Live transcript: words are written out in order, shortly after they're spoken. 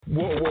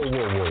Whoa.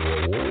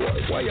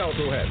 Why y'all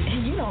so happy?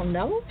 You don't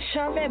know?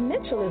 Charvette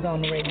Mitchell is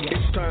on the radio.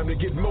 It's time to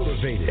get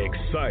motivated,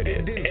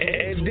 excited,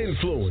 and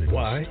influenced.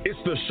 Why? It's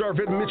the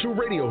Charvette Mitchell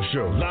Radio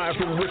Show, live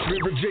from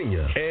Richmond,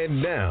 Virginia.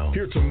 And now,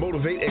 here to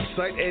motivate,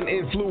 excite, and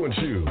influence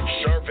you,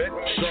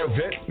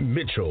 Charvette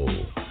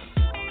Mitchell.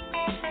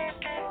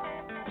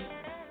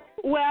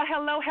 Well,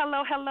 hello,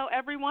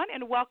 everyone,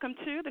 and welcome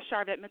to the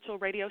Charvette Mitchell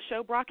Radio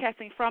Show,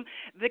 broadcasting from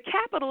the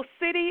capital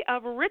city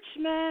of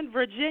Richmond,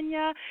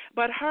 Virginia,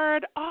 but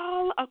heard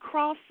all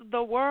across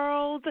the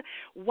world,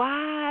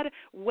 wide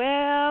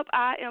web.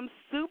 I am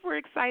super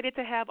excited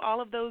to have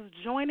all of those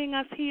joining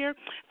us here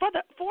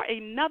for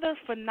another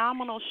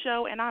phenomenal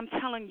show, and I'm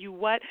telling you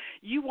what,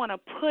 you want to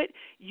put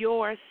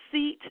your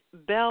seat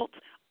belt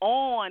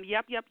on.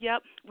 Yep.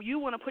 You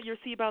want to put your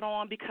seatbelt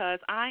on because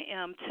I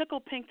am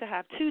tickled pink to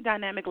have two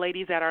dynamic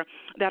ladies that are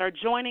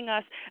joining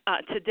us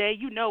today.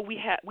 You know we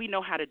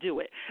know how to do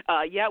it.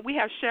 We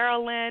have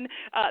Author-Cherilyn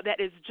that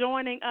is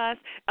joining us.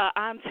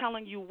 I'm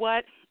telling you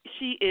what.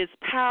 She is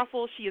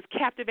powerful. She is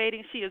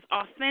captivating. She is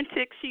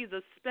authentic. She's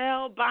a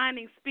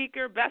spellbinding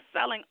speaker,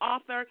 best-selling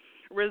author,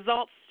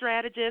 results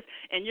strategist,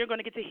 and you're going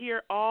to get to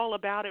hear all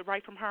about it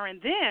right from her.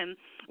 And then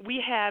we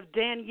have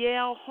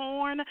Danielle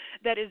Horne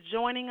that is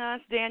joining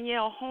us.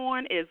 Danielle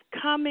Horne is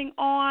coming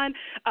on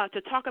to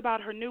talk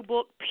about her new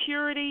book,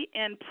 Purity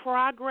in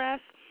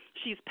Progress.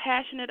 She's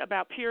passionate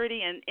about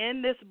purity, and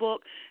in this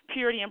book,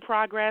 Purity in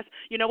Progress,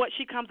 you know what?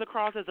 She comes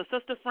across as a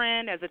sister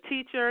friend, as a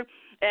teacher,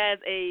 as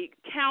a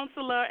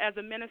counselor, as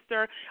a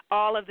minister,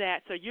 all of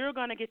that. So you're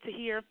going to get to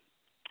hear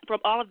from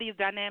all of these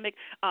dynamic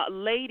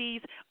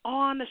ladies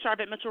on the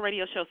Charvette Mitchell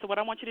Radio Show. So what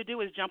I want you to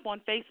do is jump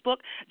on Facebook,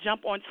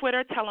 jump on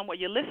Twitter, tell them what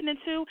you're listening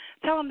to,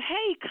 tell them,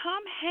 hey,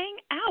 come hang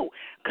out.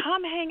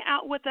 Come hang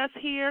out with us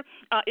here.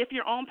 If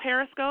you're on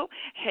Periscope,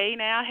 hey,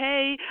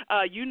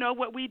 you know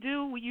what we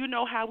do. You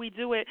know how we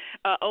do it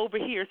over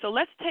here. So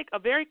let's take a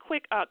very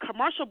quick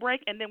commercial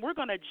break, and then we're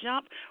going to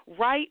jump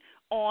right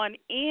on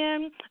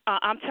in.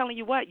 I'm telling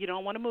you what, you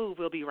don't want to move.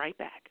 We'll be right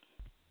back.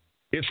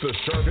 It's the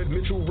Charvette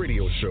Mitchell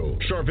Radio Show.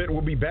 Charvette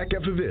will be back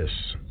after this.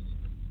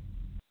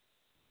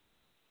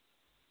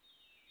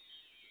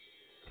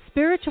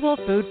 Spiritual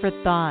Food for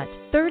Thought,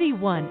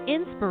 31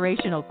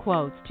 inspirational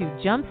quotes to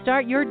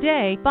jumpstart your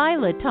day by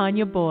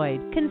LaTanya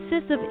Boyd,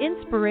 consists of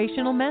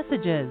inspirational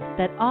messages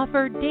that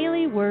offer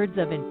daily words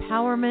of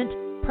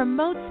empowerment,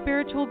 promote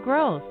spiritual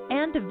growth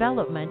and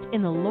development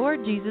in the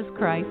Lord Jesus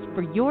Christ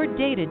for your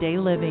day-to-day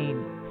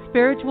living.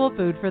 Spiritual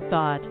Food for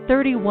Thought,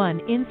 31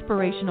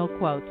 inspirational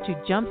quotes to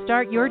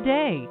jumpstart your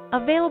day.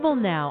 Available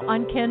now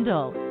on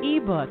Kindle,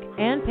 ebook,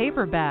 and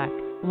paperback.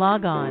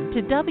 Log on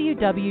to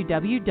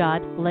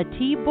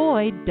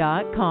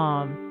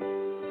www.latboyd.com.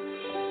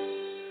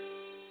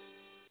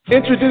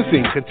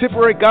 Introducing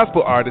contemporary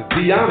gospel artist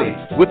Deani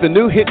with the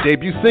new hit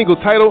debut single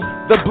titled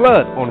The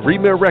Blood on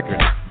Remir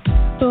Records.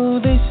 Though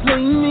they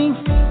slay me,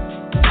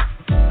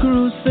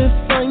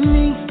 crucify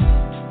me,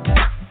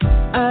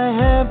 I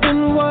have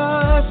been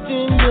washed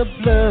in your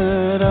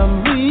blood,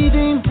 I'm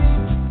reading.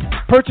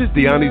 Purchase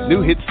Deani's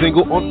new hit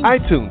single on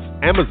iTunes,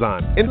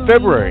 Amazon in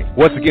February.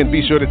 Once again,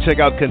 be sure to check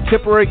out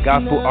contemporary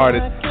gospel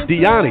artist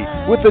Deani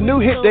with the new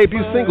hit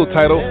debut single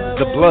titled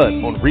The Blood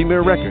on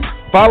Remir Records.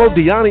 Follow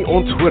Deani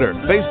on Twitter,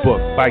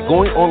 Facebook by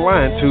going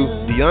online to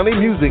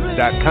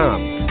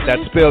DeaniMusic.com.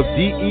 That's spelled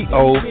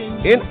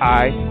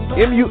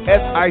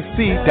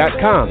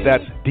DeaniMusic.com.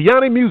 That's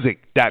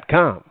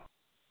DeaniMusic.com.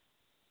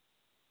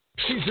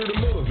 She's here to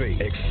motivate,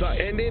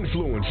 excite, and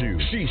influence you.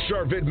 She's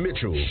Charvette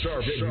Mitchell.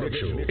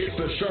 It's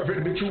the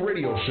Charvette Mitchell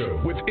Radio Show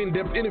with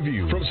in-depth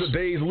interviews from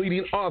today's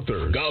leading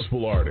authors,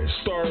 gospel artists,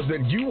 stars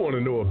that you want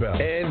to know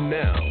about. And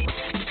now,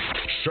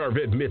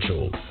 Charvette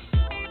Mitchell.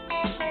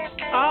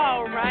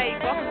 All right,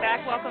 welcome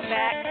back to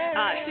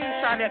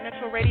the Charvette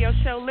Mitchell Radio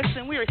Show.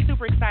 Listen, we are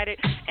super excited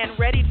and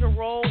ready to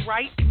roll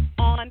right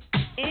on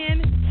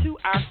into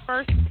our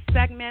first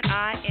segment.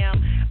 I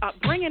am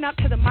bringing up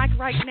to the mic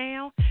right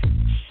now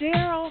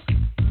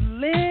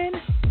Author-Cherilyn.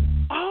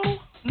 Oh,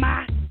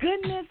 my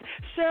goodness.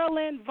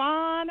 Author-Cherilyn,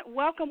 Vonn,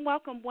 welcome.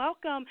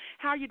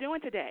 How are you doing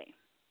today?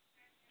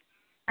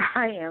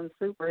 I am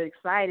super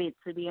excited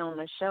to be on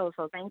the show,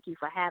 so thank you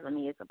for having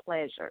me. It's a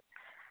pleasure.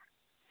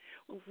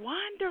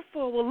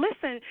 Wonderful. Well,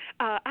 listen,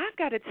 I've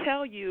got to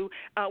tell you,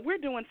 we're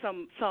doing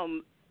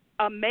some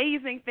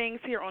amazing things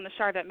here on the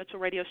Charvette Mitchell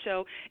Radio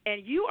Show,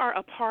 and you are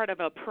a part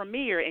of a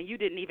premiere, and you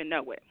didn't even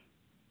know it.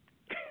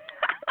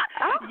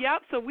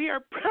 Yep, so we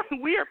are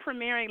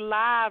premiering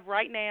live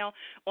right now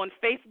on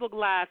Facebook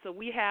Live. So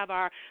we have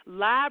our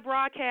live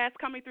broadcast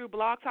coming through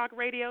Blog Talk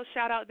Radio,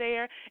 shout out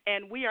there,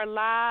 and we are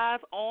live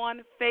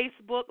on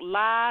Facebook,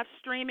 live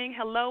streaming.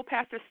 Hello,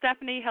 Pastor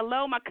Stephanie.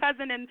 Hello, my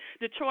cousin in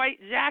Detroit,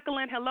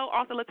 Jacqueline. Hello,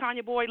 author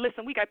LaTanya Boyd.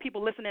 Listen, we got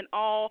people listening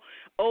all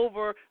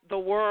over the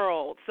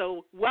world.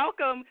 So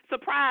welcome,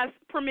 surprise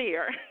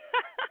premiere.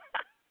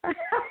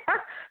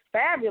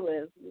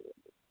 Fabulous.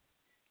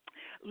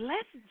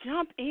 let's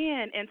jump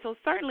in. And so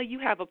certainly you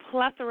have a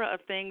plethora of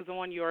things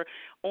on your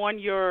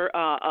roster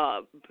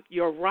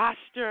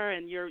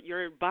and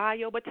your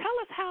bio. But tell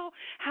us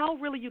how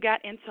really you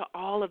got into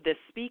all of this,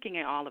 speaking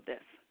and all of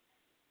this.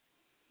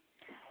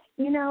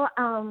 You know,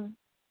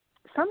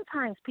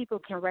 sometimes people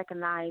can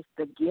recognize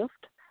the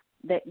gift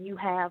that you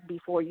have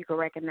before you can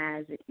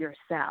recognize it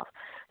yourself.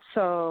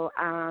 So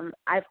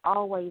I've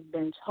always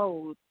been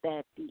told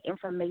that the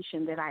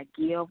information that I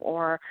give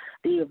or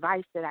the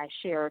advice that I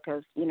share,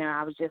 because, you know,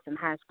 I was just in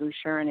high school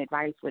sharing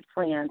advice with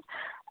friends,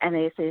 and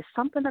they say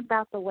something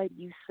about the way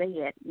you say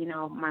it. You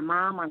know, my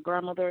mom, my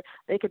grandmother,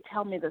 they could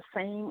tell me the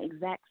same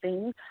exact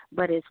thing,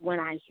 but it's when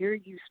I hear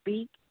you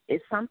speak,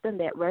 it's something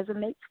that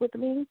resonates with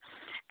me.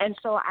 And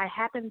so I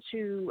happen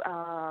to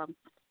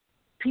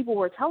people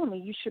were telling me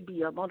you should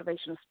be a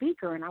motivational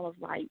speaker, and I was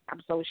like,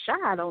 I'm so shy,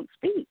 I don't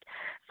speak.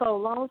 So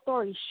long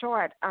story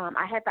short,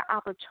 I had the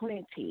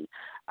opportunity.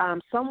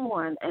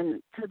 Someone,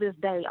 and to this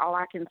day, all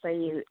I can say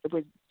is it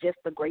was just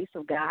the grace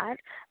of God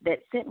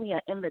that sent me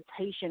an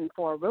invitation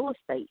for a real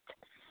estate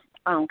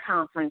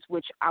conference,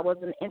 which I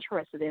wasn't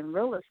interested in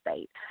real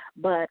estate,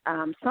 but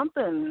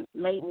something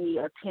made me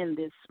attend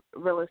this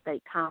real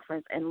estate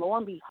conference, and lo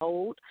and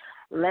behold,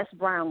 Les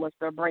Brown was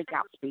the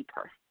breakout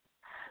speaker.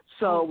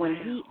 So when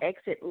he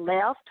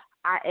left,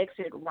 I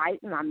exited right,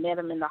 and I met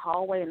him in the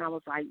hallway, and I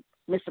was like,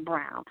 Mr.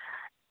 Brown.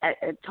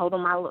 I told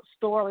him my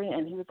story,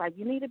 and he was like,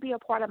 you need to be a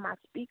part of my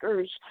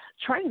speaker's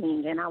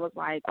training. And I was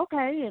like,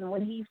 okay. And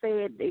when he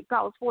said it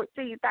costs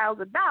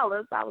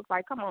 $14,000, I was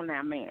like, come on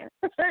now, man.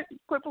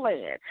 Quit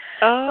playing.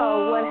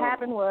 So what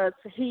happened was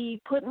he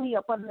put me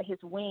up under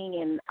his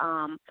wing, and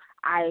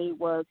I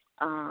was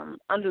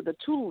under the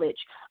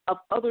tutelage of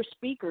other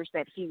speakers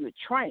that he would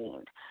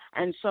train.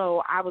 And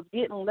so I was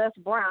getting Les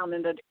Brown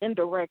in an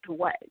indirect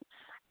way.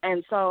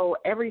 And so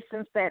ever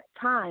since that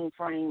time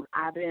frame,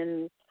 I've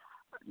been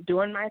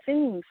doing my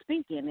thing,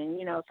 speaking. And,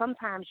 you know,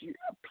 sometimes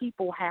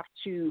people have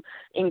to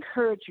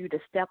encourage you to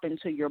step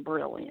into your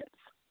brilliance.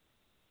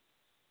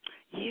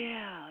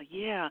 Yeah.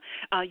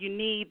 You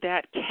need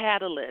that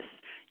catalyst.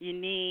 You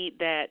need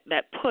that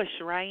push,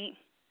 right?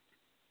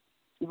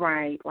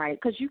 Right.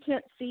 Because you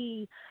can't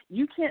see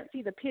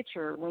the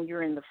picture when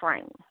you're in the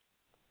frame.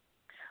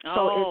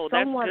 So if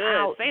someone that's good.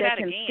 out Say that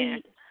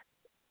again.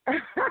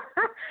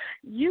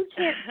 You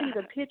can't see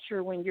the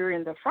picture when you're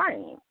in the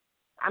frame.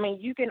 I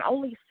mean, you can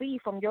only see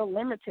from your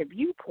limited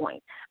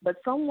viewpoint, but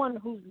someone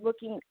who's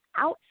looking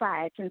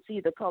outside can see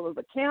the color of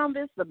the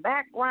canvas, the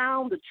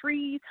background, the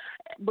trees,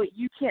 but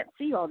you can't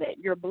see all that.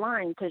 You're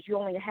blind because you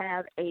only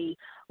have a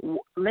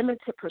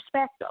limited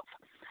perspective.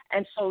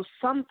 And so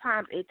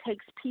sometimes it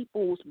takes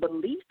people's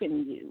belief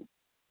in you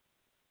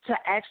to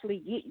actually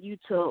get you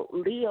to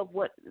live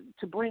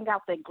to bring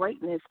out that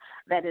greatness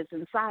that is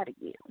inside of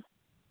you.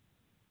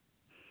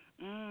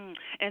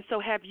 And so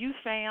have you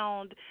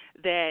found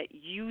that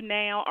you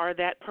now are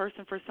that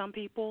person for some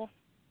people?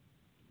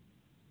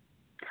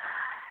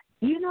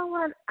 You know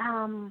what?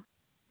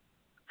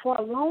 For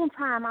a long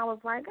time, I was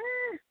like,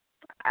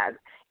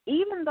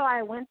 even though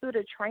I went through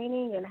the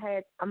training and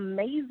had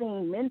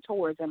amazing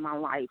mentors in my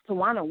life,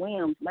 Tawana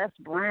Williams, Les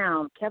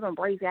Brown, Kevin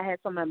Bracey, I had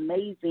some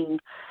amazing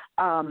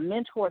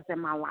mentors in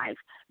my life.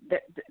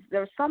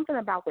 There's something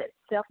about that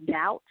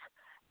self-doubt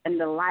and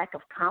the lack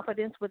of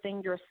confidence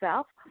within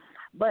yourself.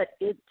 But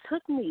it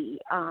took me,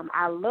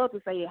 I love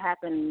to say it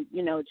happened,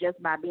 you know,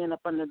 just by being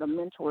up under the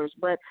mentors,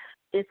 but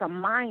it's a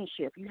mind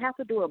shift. You have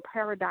to do a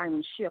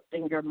paradigm shift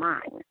in your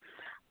mind.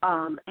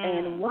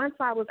 And once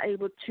I was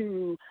able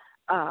to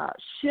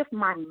shift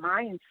my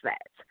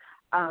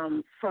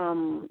mindset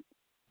from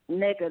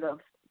negative,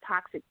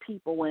 toxic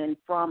people and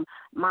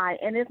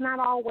and it's not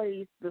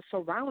always the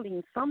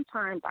surroundings.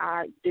 Sometimes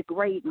I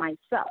degrade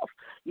myself,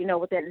 you know,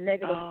 with that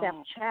negative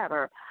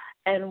self-chatter.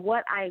 And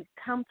what I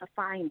come to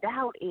find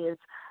out is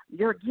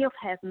your gift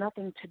has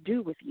nothing to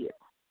do with you.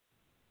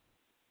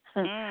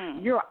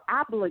 You're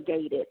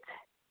obligated.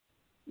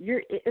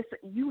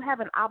 You have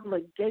an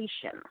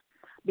obligation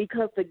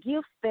because the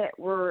gifts that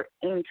were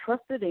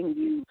entrusted in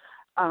you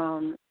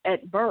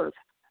at birth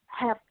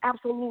have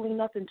absolutely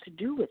nothing to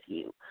do with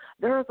you.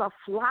 There's a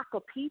flock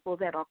of people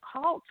that are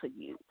called to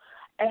you,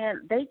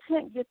 and they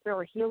can't get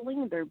their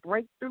healing, their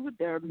breakthrough,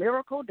 their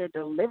miracle, their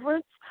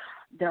deliverance,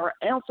 their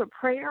answer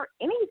prayer,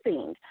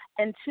 anything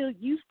until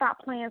you stop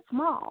playing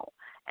small.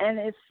 And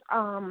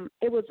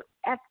it was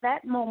at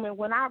that moment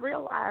when I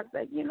realized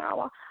that, you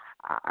know,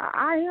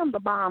 I am the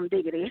bomb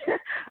diggity.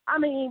 I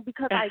mean,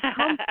 because I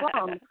come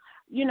from,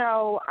 you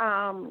know,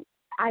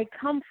 I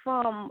come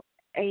from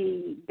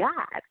a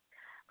God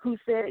who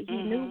said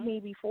he knew me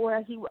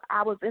before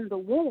I was in the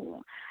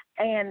womb.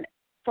 And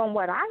from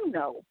what I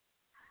know,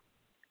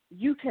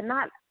 you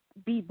cannot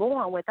be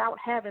born without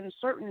having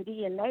certain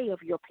DNA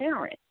of your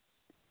parent.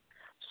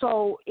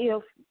 So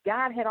if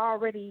God had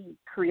already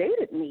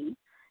created me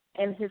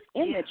in his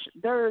image,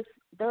 there's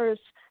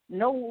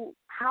no,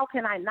 how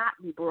can I not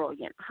be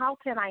brilliant? How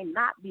can I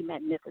not be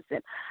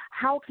magnificent?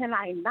 How can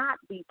I not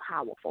be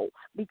powerful?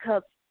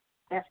 Because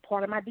that's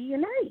part of my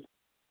DNA.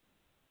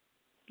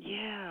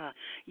 Yeah,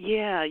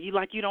 yeah.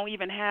 You don't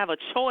even have a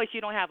choice.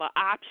 You don't have an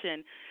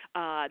option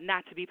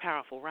not to be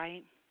powerful,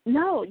 right?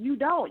 No, you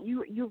don't.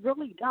 You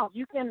really don't.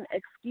 You can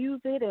excuse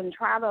it and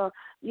try to,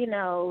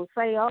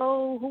 say,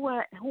 "Oh,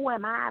 who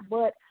am I?"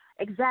 But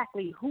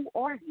exactly, who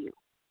are you?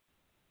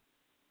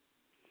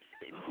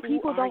 Who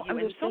People are don't you?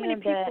 And so many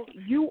understand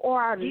people. that you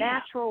are a Yeah.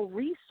 natural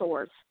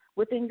resource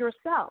within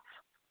yourself.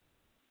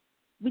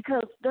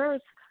 Because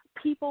there's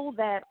people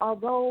that,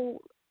 although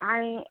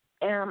I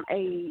am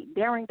a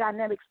daring,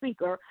 dynamic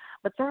speaker,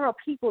 but there are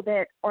people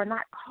that are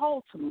not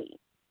called to me.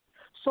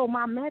 So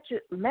my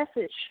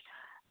message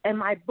and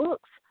my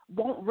books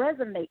won't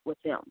resonate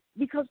with them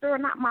because they're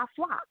not my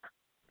flock.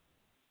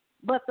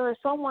 But there's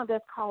someone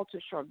that's called to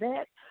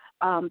Charvette.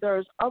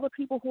 There's other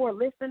people who are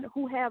listening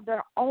who have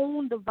their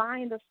own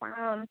divine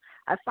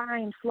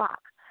assigned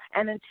flock.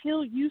 And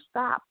until you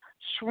stop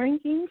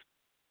shrinking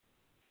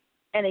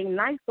and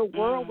ignite the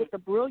world with the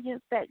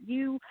brilliance that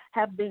you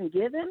have been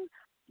given,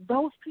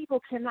 those people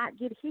cannot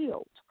get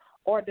healed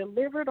or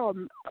delivered or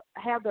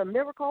have their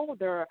miracle,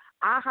 their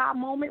aha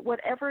moment,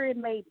 whatever it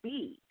may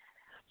be.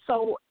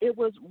 So it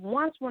was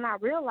once when I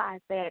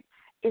realized that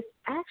it's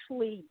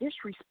actually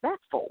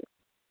disrespectful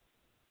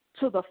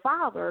to the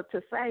Father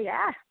to say,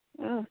 I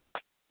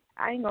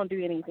ain't going to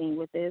do anything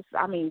with this.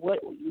 I mean,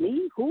 what,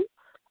 me? Who?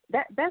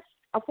 That's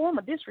a form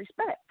of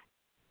disrespect.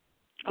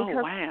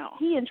 Because wow.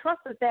 He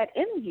entrusted that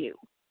in you.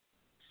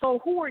 So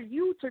who are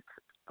you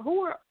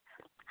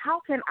how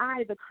can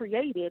I, the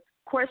created,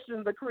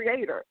 question the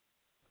Creator?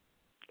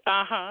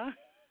 Uh-huh.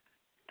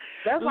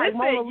 That's like Listen,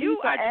 Mona you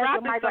Lisa are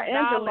asking dropping some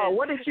Michelangelo, knowledge.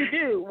 what did you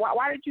do?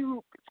 Why did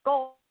you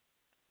scold?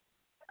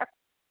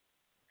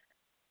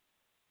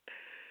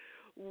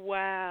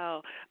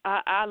 Wow.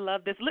 I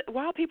love this.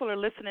 While people are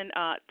listening,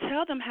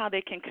 tell them how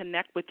they can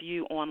connect with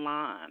you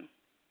online.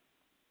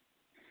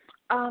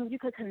 You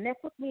can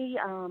connect with me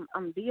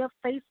via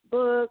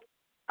Facebook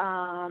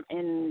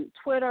and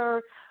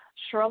Twitter,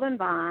 Cherilyn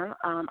Vonn.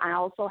 I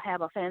also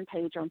have a fan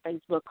page on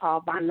Facebook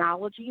called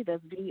Vonnology.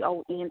 That's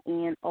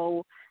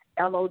VONNOLOGY.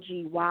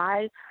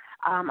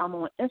 I'm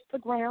on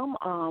Instagram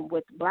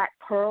with Black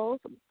Pearls.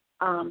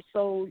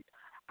 So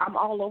I'm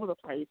all over the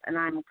place, and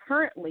I'm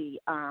currently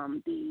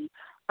the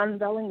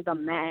Unveiling the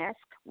Mask,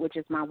 which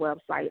is my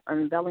website,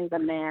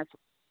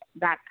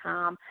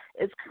 unveilingthemask.com,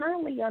 is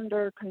currently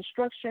under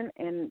construction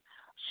and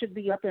should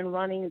be up and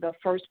running the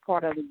first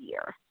part of the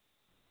year.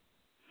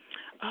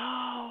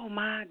 Oh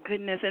my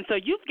goodness! And so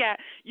you're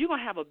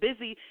gonna have a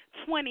busy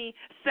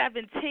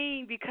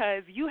 2017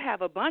 because you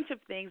have a bunch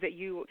of things that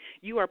you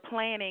are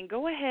planning.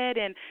 Go ahead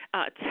and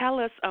tell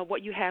us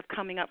what you have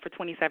coming up for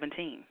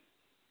 2017.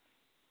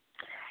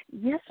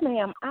 Yes,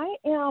 ma'am. I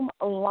am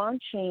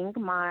launching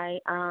my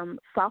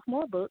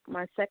sophomore book,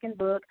 my second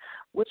book,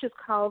 which is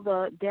called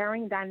The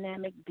Daring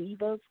Dynamic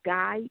Diva's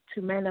Guide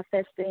to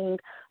Manifesting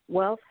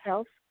Wealth,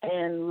 Health,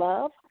 and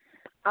Love.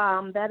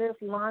 That is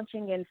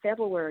launching in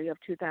February of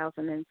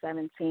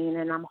 2017,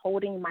 and I'm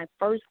holding my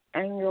first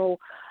annual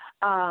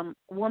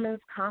women's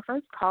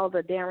conference called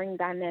the Daring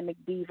Dynamic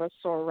Diva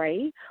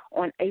Soiree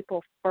on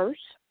April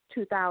 1st,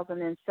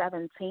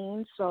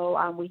 2017. So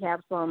we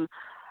have some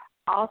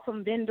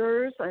awesome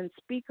vendors and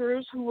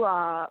speakers who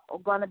are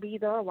going to be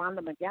there.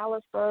 Rhonda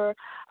McAllister,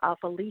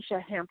 Felicia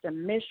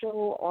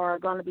Hampton-Mitchell are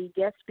going to be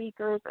guest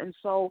speakers. And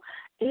so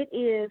it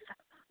is,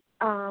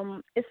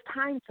 it's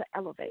time to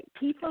elevate.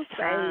 People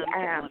say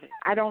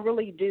I don't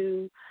really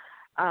do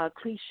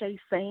cliche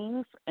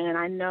sayings, and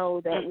I know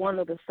that one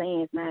of the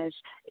sayings now is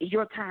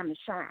your time to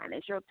shine.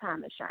 It's your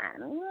time to shine.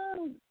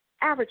 Well,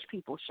 average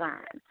people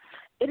shine.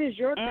 It is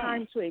your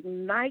time to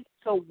ignite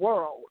the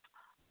world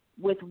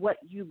with what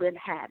you've been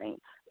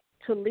having,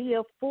 to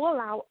live full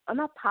out,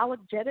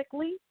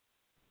 unapologetically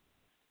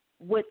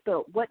with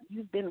what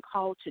you've been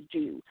called to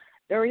do.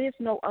 There is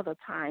no other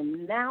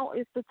time. Now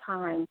is the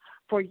time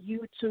for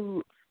you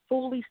to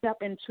fully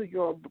step into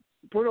your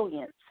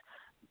brilliance,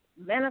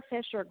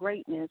 manifest your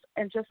greatness,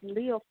 and just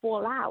live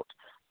full out.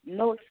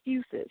 No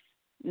excuses,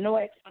 no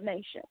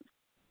explanation.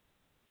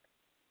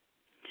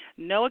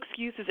 No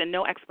excuses and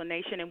no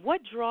explanation. And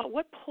what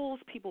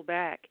pulls people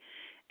back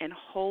and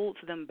holds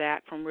them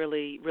back from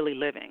really, really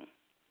living?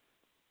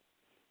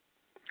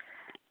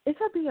 It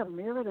could be a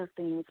myriad of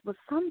things, but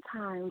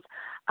sometimes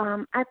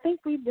I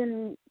think we've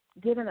been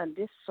given a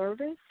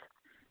disservice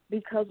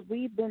because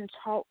we've been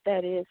taught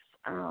that it's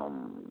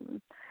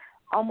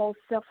almost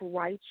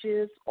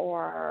self-righteous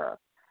or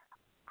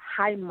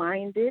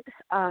high-minded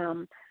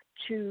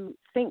to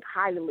think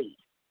highly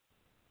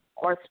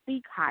or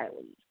speak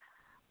highly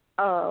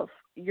of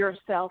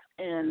yourself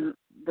and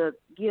the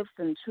gifts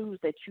and tools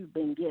that you've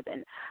been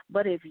given.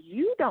 But if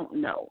you don't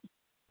know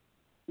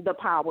the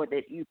power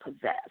that you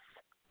possess,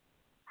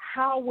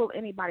 how will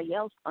anybody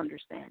else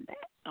understand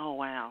that? Oh,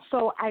 wow.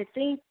 So I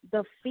think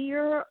the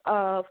fear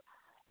of,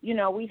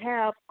 we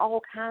have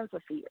all kinds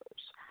of fears,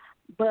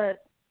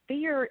 but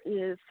fear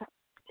is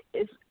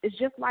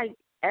just like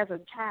as a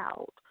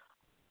child,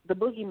 the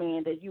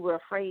boogeyman that you were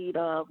afraid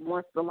of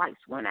once the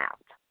lights went out.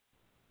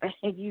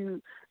 and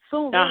you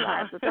soon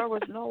realize that there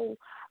was no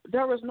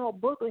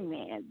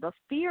boogeyman. The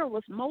fear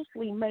was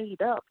mostly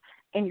made up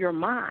in your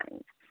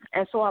mind.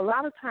 And so a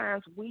lot of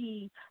times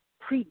we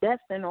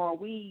predestine or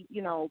we,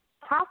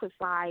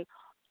 prophesy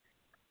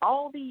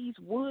all these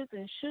woulds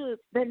and shoulds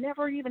that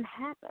never even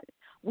happen.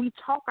 We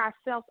talk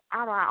ourselves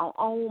out of our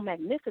own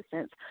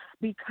magnificence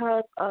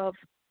because of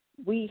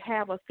we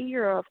have a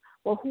fear of,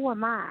 well, who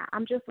am I?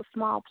 I'm just a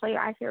small player.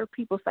 I hear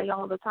people say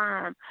all the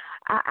time,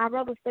 I'd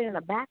rather stay in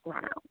the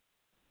background.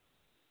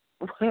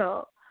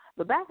 Well,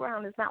 the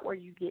background is not where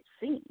you get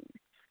seen.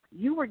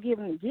 You were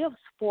given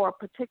gifts for a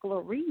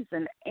particular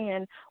reason,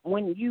 and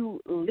when you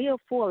live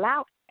full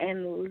out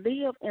and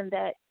live in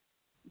that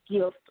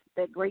gift,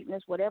 that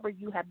greatness, whatever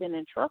you have been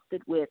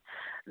entrusted with,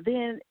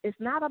 then it's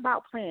not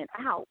about playing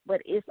out,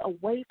 but it's a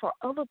way for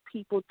other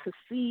people to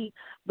see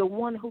the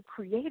one who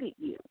created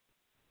you.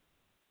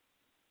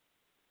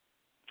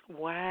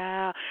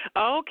 Wow.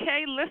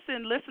 Okay,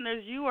 listen,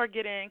 listeners, you are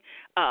getting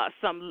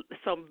some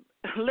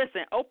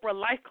listen, Oprah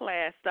Life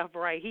Class stuff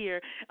right here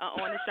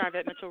on the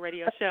Charvette Mitchell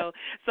Radio Show.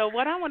 So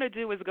what I want to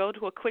do is go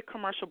to a quick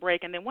commercial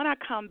break, and then when I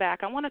come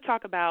back, I want to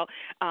talk about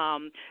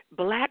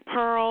black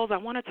pearls. I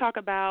want to talk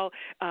about,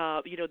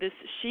 this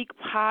chic,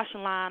 posh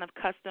line of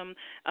custom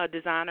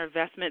designer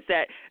vestments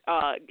that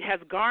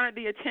has garnered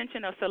the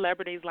attention of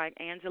celebrities like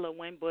Angela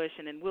Winbush,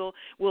 and then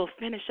we'll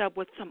finish up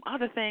with some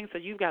other things, so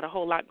you've got a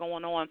whole lot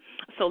going on.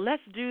 So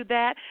let's do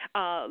that.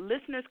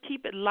 Listeners,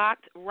 keep it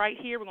locked right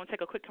here. We're going to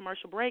take a quick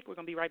commercial break. We're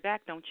going to be right back.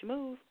 Don't you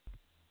move.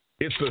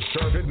 It's the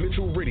Charvette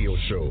Mitchell Radio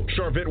Show.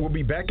 Charvette will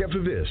be back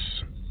after this.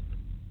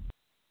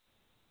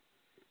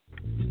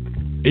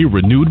 A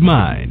Renewed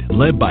Mind,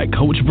 led by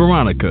Coach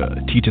Veronica,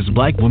 teaches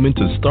black women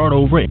to start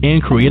over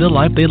and create a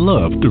life they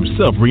love through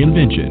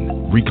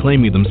self-reinvention,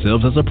 reclaiming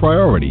themselves as a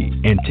priority,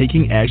 and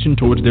taking action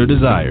towards their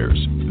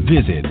desires.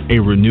 Visit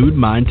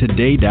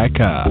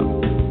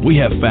arenewedmindtoday.com. We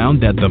have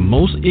found that the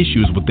most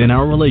issues within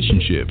our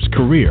relationships,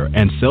 career,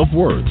 and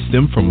self-worth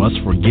stem from us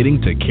forgetting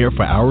to care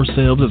for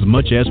ourselves as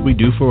much as we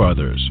do for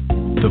others.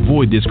 The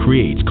void this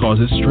creates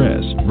causes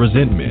stress,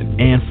 resentment,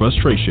 and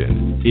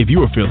frustration. If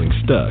you are feeling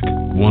stuck,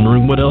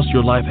 wondering what else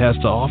your life has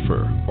to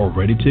offer, or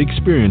ready to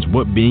experience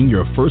what being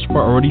your first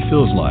priority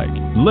feels like,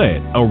 let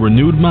A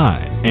Renewed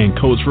Mind and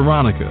Coach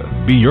Veronica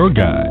be your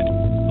guide.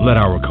 Let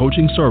our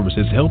coaching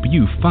services help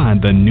you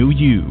find the new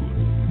you.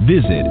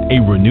 Visit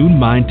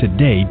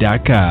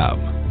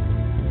arenewedmindtoday.com.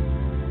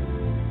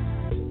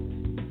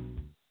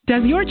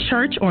 Does your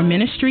church or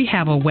ministry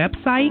have a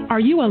website?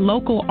 Are you a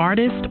local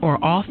artist or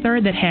author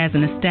that has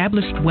an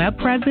established web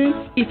presence?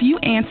 If you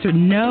answered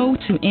no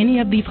to any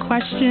of these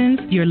questions,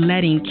 you're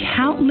letting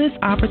countless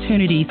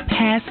opportunities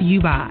pass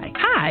you by.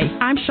 Hi,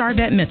 I'm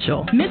Charvette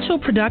Mitchell. Mitchell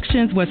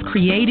Productions was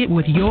created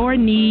with your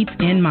needs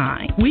in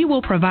mind. We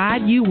will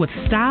provide you with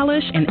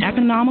stylish and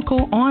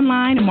economical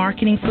online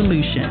marketing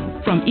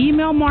solutions. From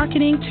email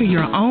marketing to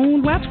your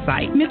own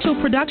website, Mitchell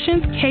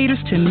Productions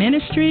caters to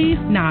ministries,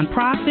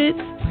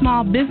 nonprofits,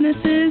 small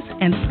businesses,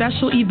 and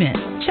special events.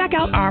 Check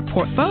out our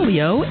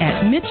portfolio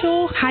at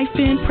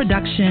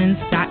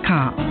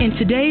mitchell-productions.com. In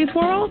today's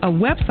world, a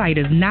website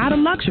is not a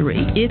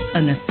luxury, it's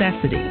a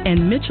necessity.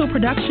 And Mitchell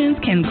Productions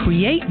can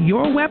create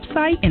your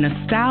website in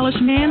a stylish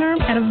manner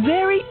at a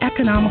very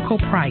economical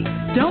price.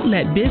 Don't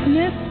let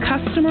business,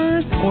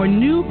 customers, or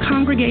new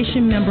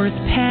congregation members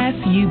pass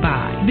you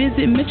by.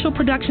 Visit Mitchell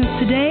Productions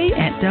today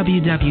at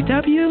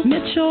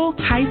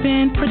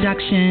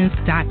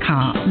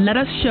www.mitchell-productions.com. Let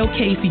us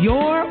showcase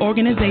your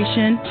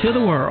organization to the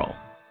world.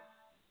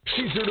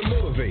 She's here to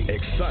motivate,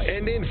 excite,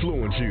 and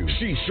influence you.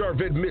 She's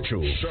Charvette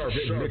Mitchell.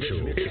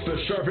 It's the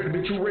Charvette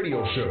Mitchell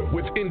Radio Show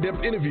with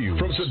in-depth interviews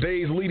from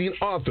today's leading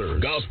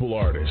authors, gospel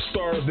artists,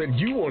 stars that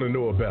you want to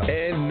know about.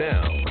 And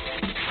now,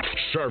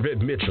 Charvette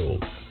Mitchell.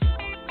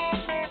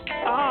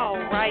 All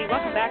right,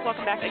 welcome back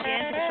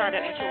again to the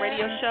Charvette Mitchell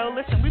Radio Show.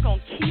 Listen, we're going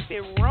to keep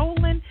it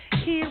rolling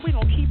here. We're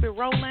going to keep it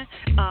rolling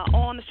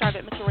on the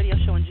Charvette Mitchell Radio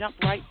Show and jump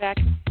right back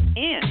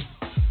in.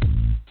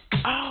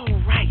 All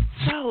right,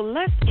 so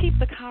let's keep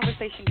the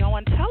conversation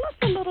going. Tell us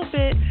a little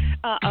bit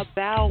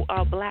about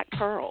Black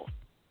Pearls.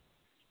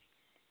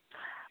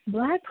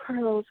 Black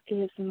Pearls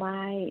is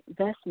my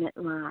vestment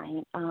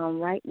line.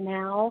 Right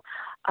now,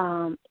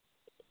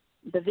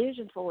 the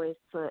vision for it is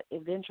to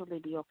eventually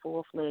be a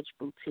full-fledged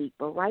boutique.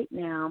 But right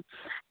now,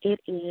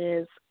 it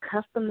is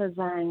custom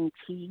design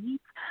tees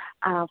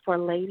for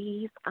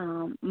ladies.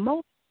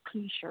 Most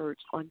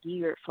T-shirts are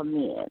geared for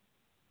men.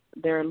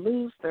 They're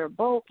loose, they're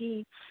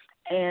bulky,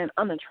 and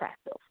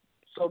unattractive.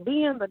 So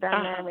being the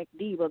dynamic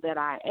diva that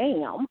I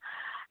am,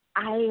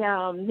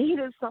 I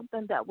needed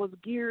something that was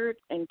geared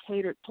and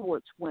catered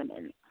towards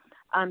women.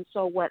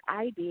 So what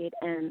I did,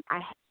 and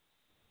I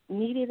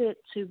needed it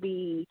to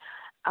be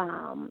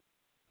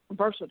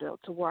versatile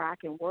to where I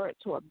can wear it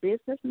to a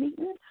business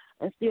meeting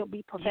and still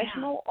be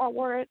professional, or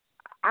wear it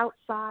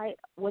outside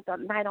with a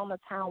night on the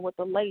town with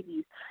the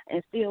ladies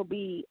and still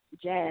be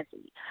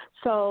jazzy.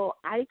 So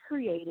I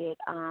created,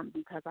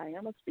 because I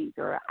am a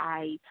speaker,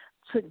 I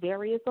took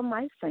various of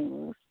my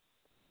things,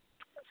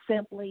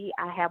 simply,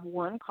 I have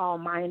one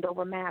called Mind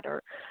Over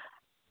Matter.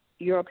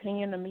 Your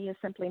opinion of me is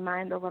simply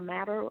mind over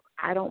matter.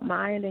 I don't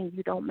mind and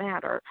you don't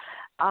matter.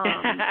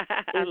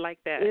 I like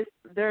that.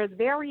 There are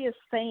various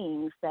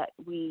things that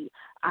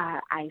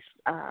I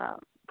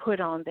put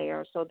on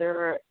there. So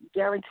they're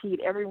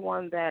guaranteed.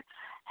 Everyone that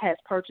has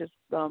purchased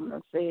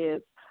them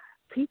says,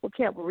 people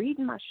kept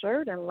reading my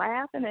shirt and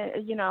laughing at,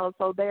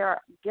 so they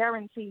are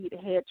guaranteed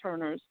head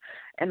turners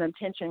and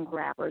attention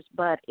grabbers.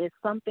 But it's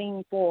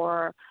something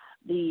for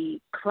the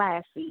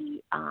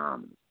classy,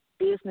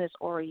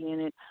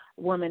 business-oriented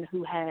woman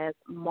who has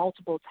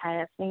multiple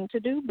tasks to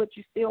do, but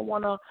you still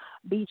want to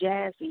be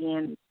jazzy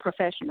and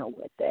professional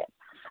with it.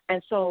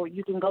 And so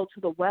you can go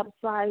to the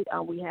website.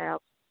 We have,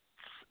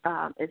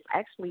 it's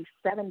actually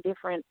 7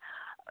 different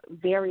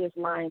various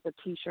lines of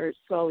T-shirts.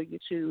 So you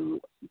to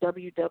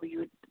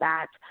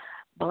www.black,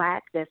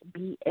 that's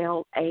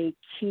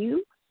BLAQ,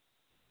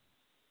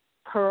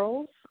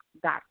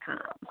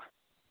 pearls.com.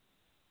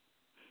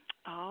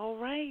 All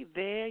right,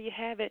 there you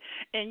have it.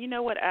 And you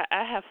know what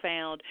I have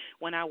found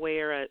when I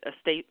wear a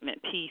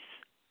statement piece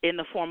in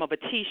the form of a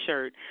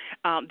T-shirt,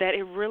 that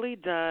it really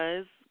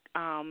does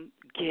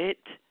get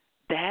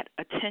that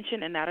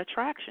attention and that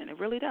attraction. It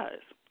really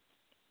does.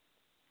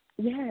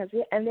 Yes,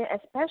 and then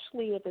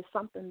especially if it's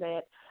something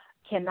that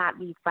cannot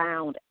be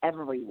found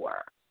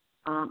everywhere.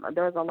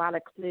 There's a lot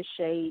of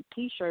cliche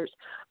T-shirts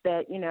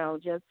that,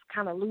 just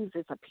kind of lose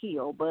its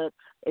appeal. But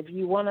if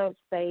you want to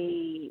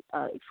stay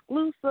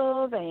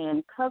exclusive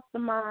and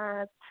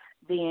customized,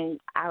 then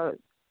I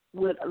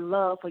would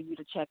love for you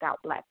to check out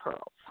Black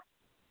Pearls.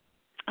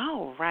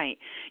 Oh, right.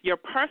 Your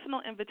personal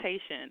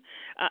invitation.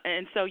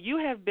 And so you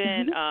have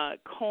been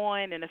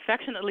coined and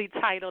affectionately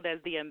titled as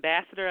the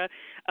ambassador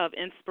of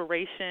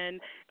inspiration,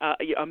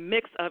 a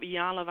mix of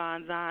Iyanla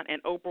Vanzant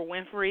and Oprah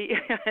Winfrey.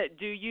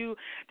 Do you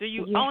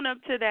own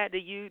up to that? Do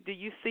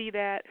you see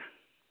that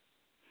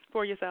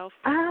for yourself?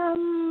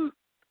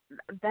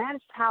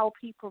 That's how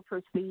people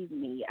perceive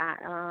me.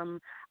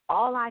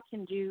 All I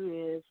can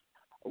do is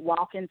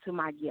walk into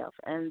my gift,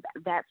 and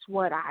that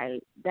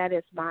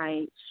is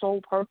my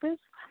sole purpose.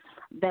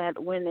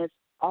 That when it's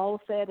all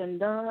said and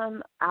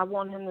done, I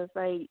want him to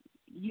say,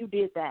 you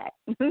did that.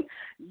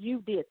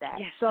 You did that.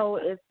 Yes. So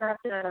it's not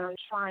that I'm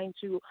trying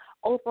to,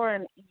 Oprah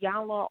and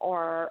Iyanla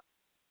are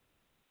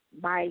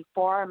by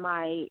far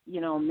my,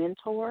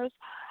 mentors,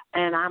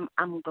 and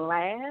I'm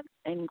glad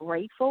and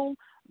grateful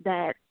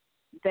that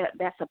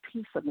that's a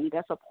piece of me,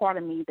 that's a part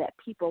of me that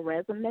people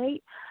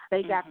resonate.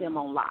 They got them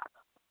on lock.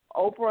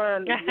 Oprah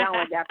and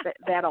Iyanla got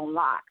that on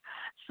lock.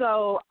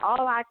 So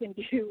all I can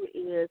do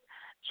is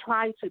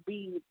try to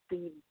be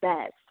the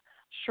best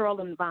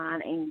Cherilyn Vonn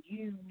and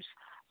use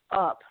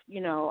up,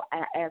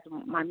 as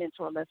my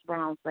mentor Les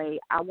Brown say,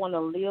 I want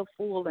to live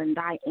full and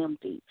die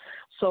empty.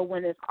 So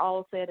when it's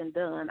all said and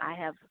done, I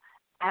have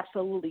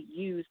absolutely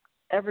used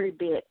every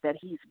bit that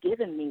he's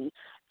given me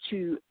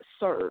to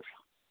serve.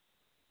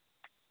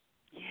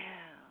 Yeah.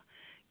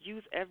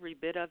 Use every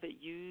bit of it.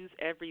 Use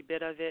every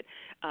bit of it.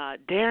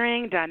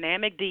 Daring,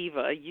 dynamic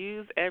diva.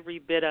 Use every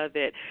bit of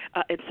it.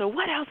 And so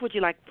what else would you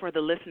like for the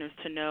listeners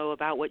to know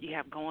about what you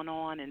have going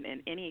on and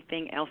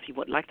anything else you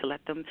would like to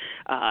let them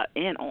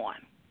in on?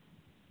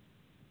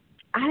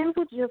 I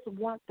would just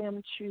want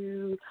them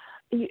to,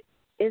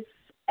 it's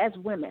as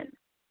women,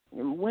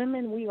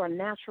 we are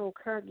natural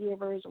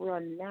caregivers. We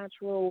are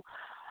natural,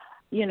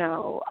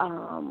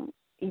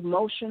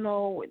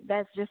 emotional.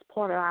 That's just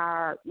part of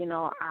our,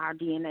 our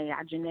DNA,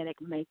 our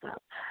genetic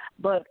makeup.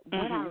 But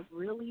what I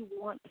really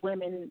want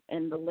women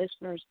and the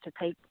listeners to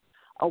take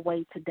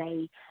away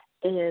today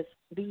is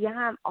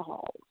beyond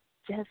all,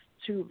 just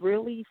to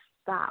really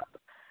stop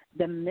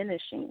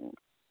diminishing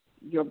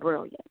your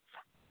brilliance.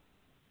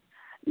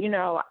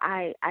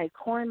 I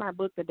coined my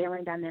book, The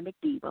Daring Dynamic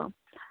Diva.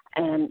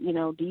 And,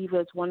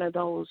 diva is one of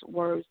those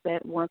words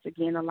that, once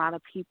again, a lot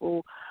of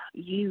people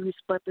use.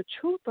 But the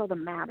truth of the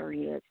matter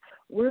is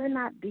we're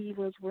not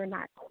divas. We're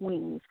not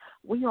queens.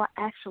 We are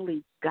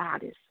actually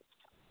goddesses.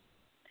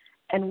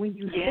 And when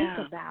you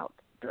think about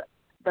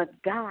the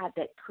God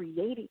that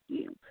created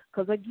you,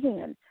 because,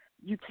 again,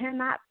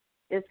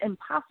 it's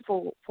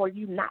impossible for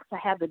you not to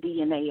have the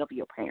DNA of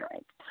your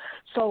parents.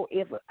 So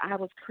if I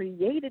was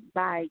created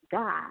by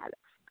God,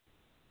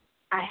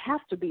 I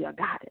have to be a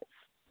goddess,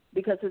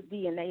 because his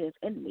DNA is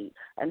in me.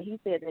 And he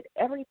said that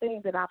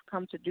everything that I've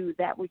come to do,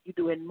 that will you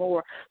do and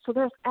more. So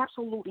there's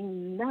absolutely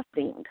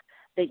nothing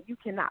that you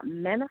cannot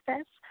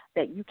manifest,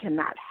 that you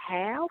cannot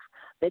have,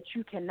 that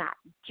you cannot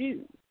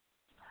do.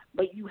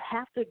 But you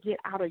have to get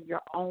out of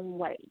your own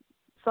way.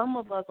 Some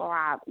of us are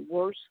our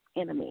worst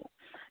enemy.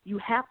 You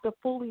have to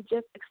fully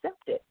just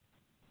accept it.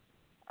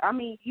 I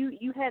mean,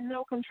 you had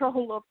no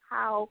control of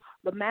how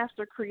the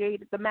master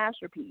created the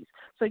masterpiece.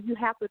 So you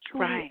have to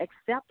truly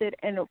accept it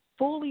and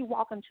fully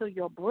walk into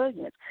your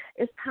brilliance.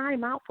 It's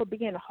time out for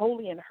being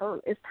holy and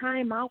hurt. It's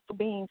time out for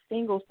being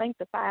single,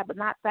 sanctified, but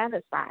not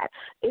satisfied.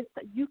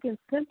 You can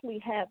simply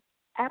have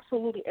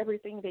absolutely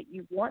everything that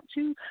you want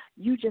to.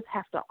 You just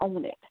have to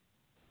own it.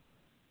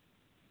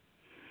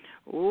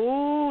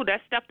 Ooh, that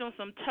stepped on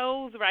some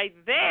toes right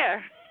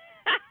there.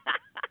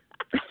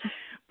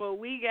 But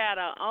we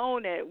gotta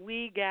own it.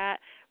 We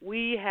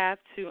have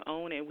to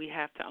own it. We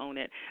have to own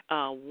it.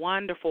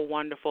 Wonderful,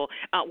 wonderful.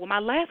 Well, my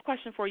last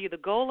question for you. The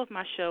goal of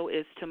my show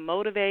is to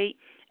motivate,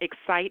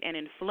 excite, and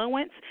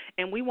influence,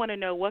 and we want to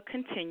know what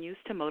continues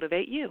to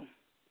motivate you.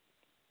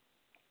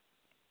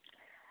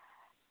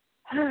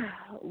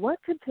 What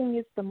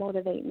continues to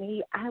motivate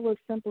me? I was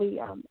simply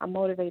I'm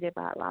motivated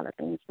by a lot of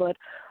things, but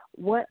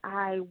what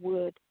I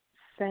would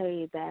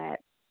say that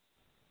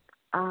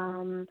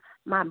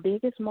my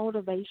biggest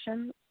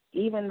motivation,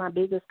 even my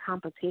biggest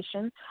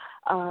competition,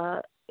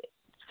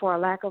 for a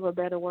lack of a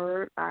better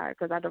word,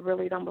 because I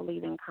really don't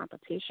believe in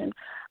competition,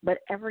 but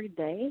every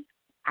day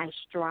I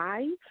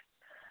strive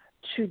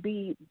to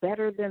be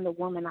better than the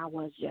woman I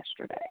was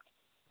yesterday.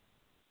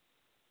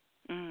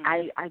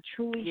 I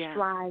truly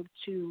strive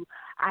to.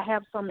 I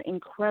have some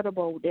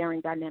incredible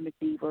daring dynamic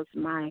divas.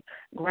 My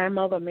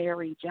grandmother,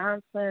 Mary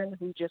Johnson,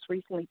 who just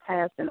recently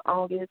passed in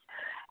August,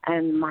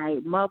 and my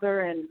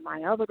mother and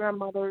my other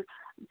grandmother,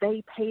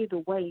 they paved the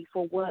way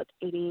for what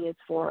it is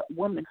for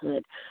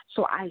womanhood.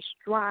 So I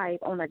strive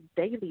on a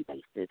daily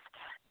basis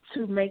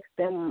to make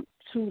them,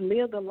 to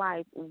live the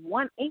life,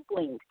 one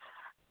inkling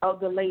of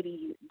the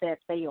lady that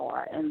they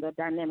are and the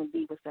dynamic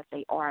divas that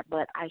they are.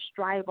 But I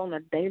strive on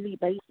a daily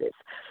basis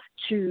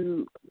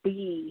to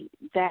be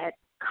that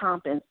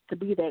compass, to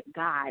be that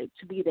guide,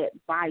 to be that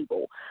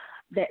Bible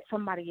that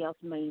somebody else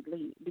may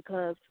lead.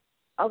 Because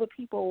other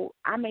people,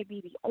 I may be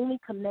the only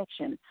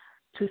connection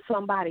to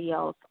somebody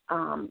else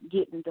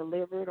getting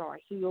delivered or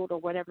healed or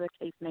whatever the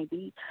case may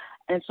be.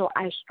 And so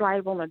I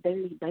strive on a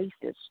daily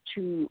basis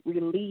to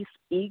release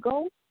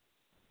ego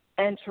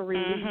and to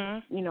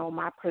release,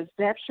 my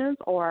perceptions,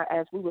 or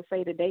as we would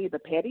say today, the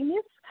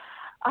pettiness,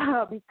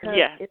 because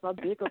it's a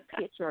bigger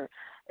picture.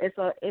 It's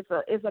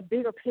a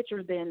bigger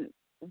picture than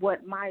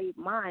what my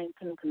mind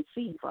can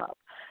conceive of.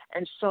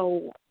 And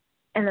so,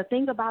 and the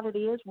thing about it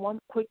is, one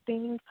quick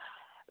thing,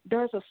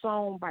 there's a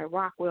song by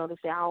Rockwell that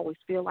says, I always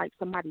feel like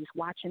somebody's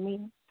watching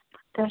me.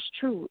 That's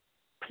true.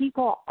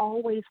 People are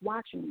always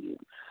watching you.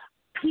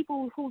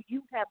 People who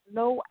you have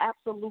no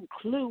absolute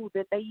clue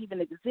that they even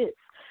exist,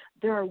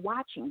 they're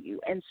watching you.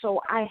 And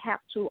so I have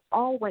to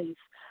always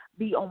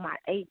be on my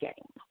A game.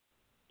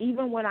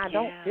 Even when I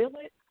don't feel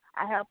it,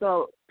 I have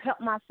to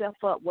pep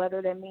myself up,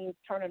 whether that means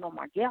turning on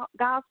my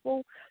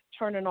gospel,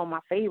 turning on my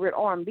favorite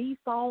R&B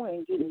song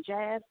and getting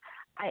jazz.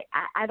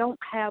 I don't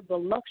have the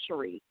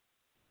luxury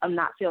of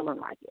not feeling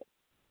like it.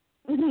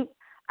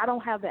 I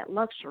don't have that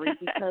luxury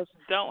because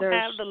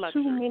there's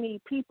too many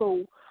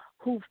people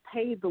who've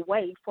paved the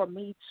way for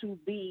me to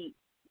be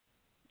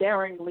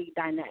daringly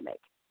dynamic.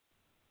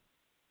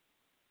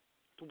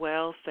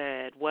 Well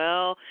said.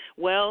 Well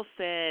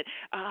said.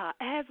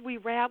 As we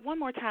wrap, one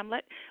more time,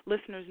 let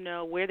listeners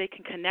know where they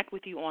can connect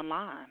with you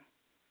online.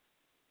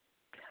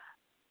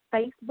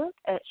 Facebook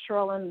at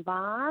Cherilyn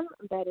Vonn,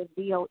 that is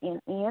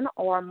VONN,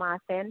 or my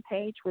fan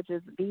page, which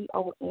is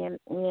VONNOLOG,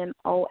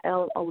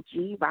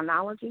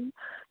 Vonnology.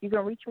 You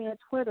can reach me on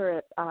Twitter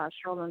at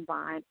Cherilyn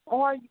Vonn,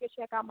 or you can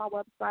check out my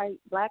website,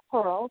 Black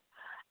Pearls,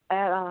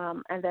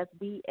 and that's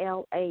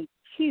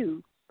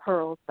BLAQ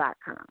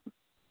Pearls.com.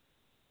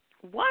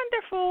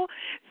 Wonderful.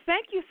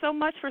 Thank you so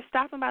much for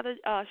stopping by the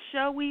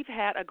show. We've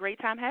had a great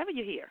time having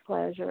you here.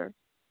 Pleasure.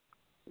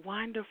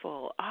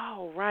 Wonderful.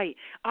 All right,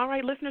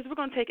 listeners, we're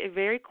going to take a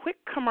very quick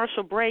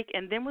commercial break,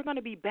 and then we're going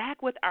to be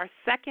back with our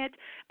second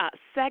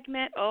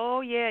segment.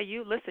 Oh, yeah,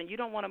 you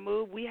don't want to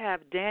move. We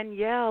have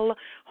Danielle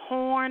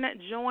Horne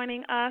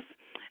joining us,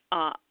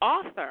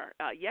 author.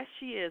 Yes,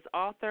 she is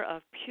author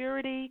of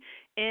Purity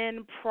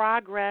in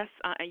Progress,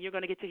 and you're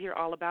going to get to hear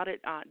all about it.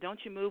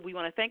 Don't you move. We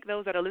want to thank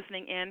those that are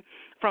listening in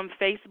from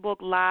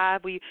Facebook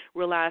Live. We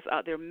realize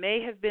there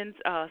may have been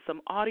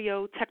some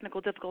audio technical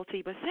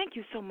difficulty, but thank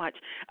you so much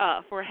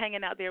for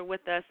hanging out there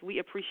with us. We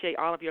appreciate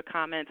all of your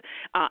comments.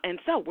 And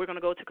so we're going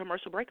to go to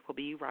commercial break. We'll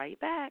be right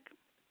back.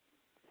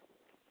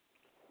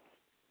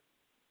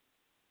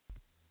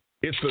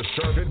 It's the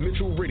Charvette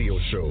Mitchell Radio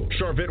Show.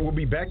 Charvette will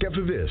be back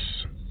after this.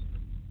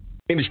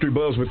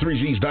 IndustryBuzz with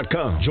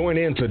 3Zs.com. Join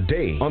in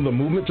today on the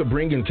movement to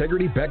bring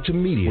integrity back to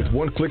media. With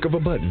one click of a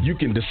button, you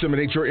can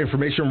disseminate your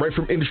information right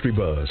from Industry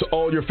Buzz to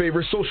all your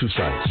favorite social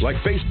sites like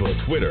Facebook,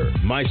 Twitter,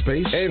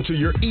 MySpace, and to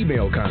your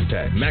email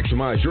contact.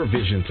 Maximize your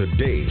vision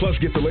today. Plus,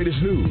 get the latest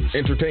news,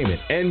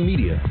 entertainment, and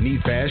media.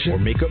 Need fashion or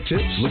makeup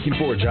tips? Looking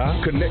for a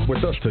job? Connect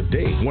with us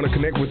today. Want to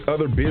connect with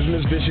other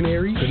business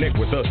visionaries? Connect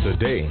with us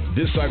today.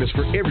 This site is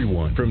for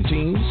everyone, from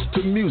teens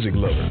to music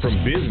lovers,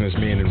 from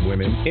businessmen and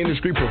women,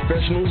 industry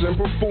professionals, and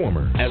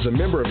performers. As a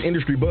member of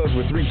Industry Buzz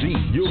with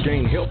 3Zs, you'll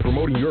gain help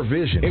promoting your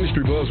vision.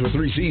 Industry Buzz with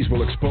 3Zs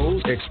will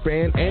expose,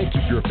 expand, and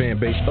keep your fan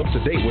base up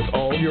to date with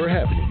all your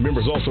happenings.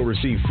 Members also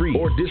receive free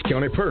or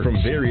discounted perks from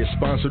various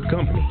sponsored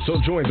companies. So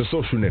join the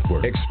social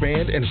network,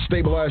 expand, and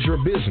stabilize your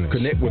business.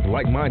 Connect with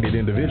like-minded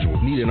individuals.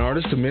 Need an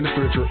artist to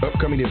minister at your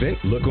upcoming event?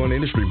 Look on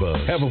Industry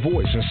Buzz. Have a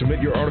voice and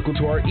submit your article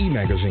to our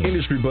e-magazine.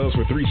 Industry Buzz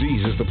with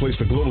 3Zs is the place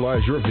to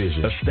globalize your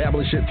vision.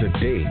 Establish it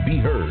today. Be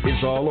heard.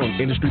 It's all on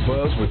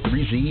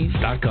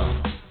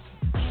IndustryBuzzWith3Zs.com.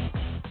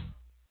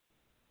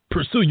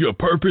 Pursue your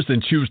purpose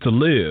and choose to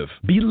live.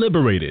 Be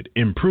liberated,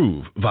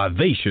 improve,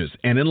 vivacious,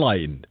 and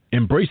enlightened.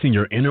 Embracing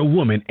your inner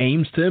woman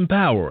aims to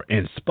empower,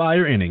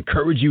 inspire, and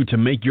encourage you to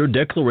make your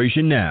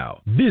declaration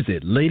now.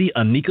 Visit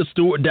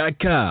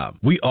LadyAnikaStewart.com.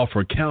 We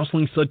offer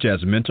counseling such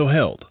as mental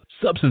health,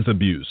 substance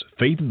abuse,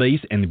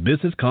 faith-based, and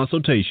business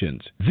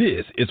consultations.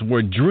 This is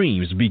where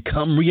dreams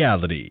become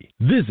reality.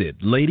 Visit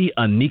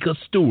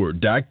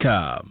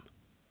LadyAnikaStewart.com.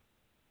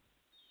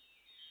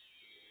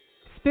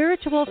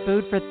 Spiritual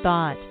Food for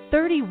Thought,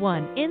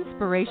 31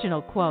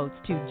 inspirational quotes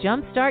to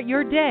jumpstart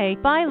your day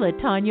by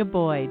LaTanya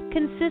Boyd,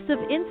 consists of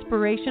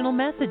inspirational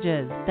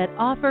messages that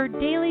offer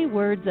daily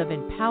words of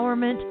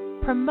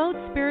empowerment, promote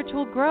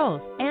spiritual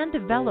growth and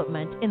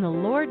development in the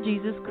Lord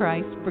Jesus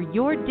Christ for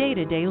your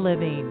day-to-day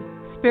living.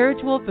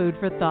 Spiritual Food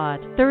for Thought,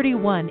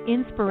 31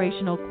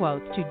 inspirational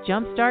quotes to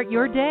jumpstart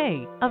your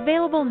day.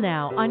 Available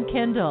now on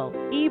Kindle,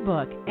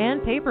 ebook,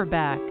 and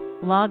paperback.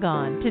 Log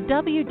on to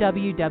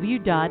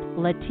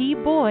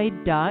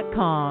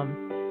www.latboyd.com.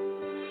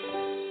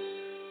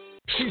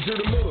 She's here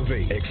to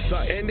motivate,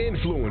 excite, and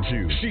influence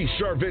you. She's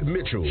Sharvette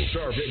Mitchell.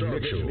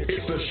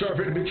 It's the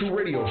Sharvette Mitchell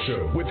Radio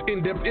Show with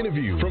in-depth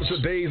interviews from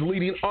today's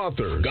leading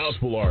authors,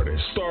 gospel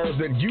artists, stars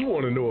that you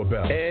want to know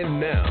about. And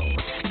now,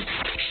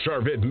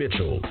 Sharvette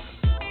Mitchell.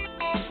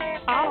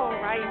 All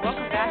right,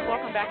 welcome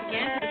back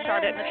again to the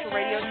Sharvette Mitchell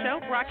Radio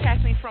Show,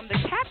 broadcasting from the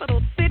capital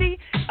city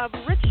of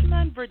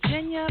Richmond,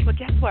 Virginia. But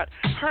guess what?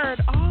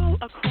 Heard all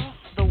across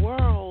the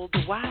world,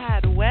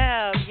 wide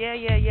web.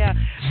 Yeah.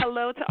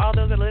 Hello to all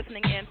those that are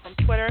listening in from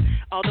Twitter,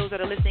 all those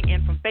that are listening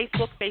in from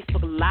Facebook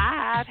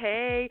Live.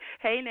 Hey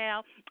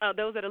now.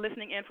 Those that are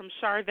listening in from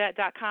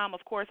Sharvette.com,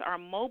 of course, our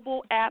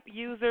mobile app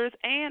users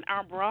and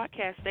our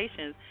broadcast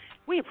stations.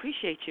 We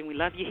appreciate you and we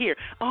love you here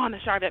on the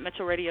Sharvette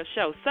Mitchell Radio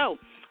Show. So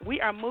we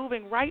are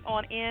moving right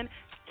on in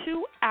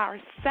to our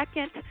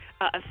second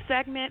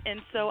segment,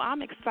 and so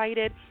I'm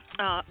excited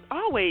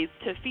always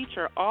to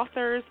feature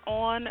authors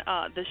on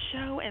the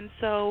show. And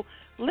so,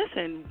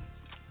 listen,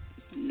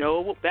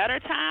 no better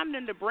time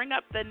than to bring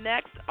up the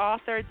next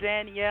author,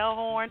 Danielle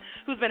Horne,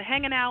 who's been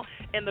hanging out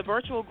in the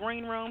virtual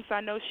green room. So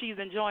I know she's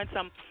enjoying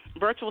some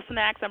virtual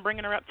snacks. I'm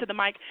bringing her up to the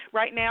mic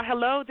right now.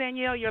 Hello,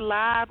 Danielle. You're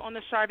live on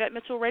the Sharvette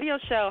Mitchell Radio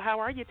Show. How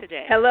are you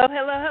today? Hello,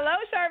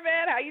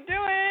 Sharvette. How you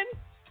doing?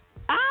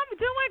 I'm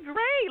doing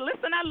great.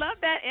 Listen, I love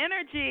that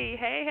energy.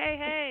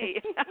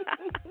 Hey.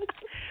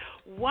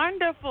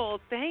 Wonderful.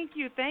 Thank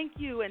you.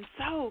 And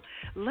so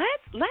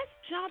let's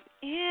jump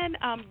in.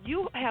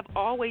 You have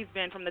always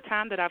been, from the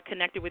time that I've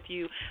connected with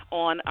you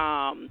on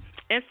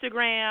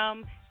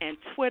Instagram and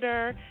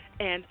Twitter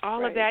and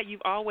all of that,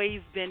 you've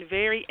always been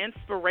very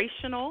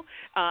inspirational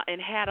and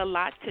had a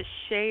lot to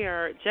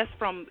share just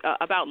from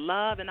about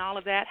love and all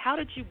of that. How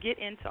did you get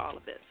into all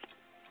of this?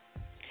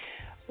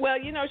 Well,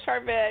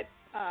 Sharvette,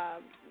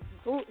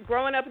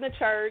 growing up in the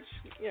church,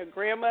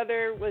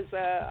 grandmother was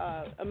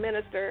a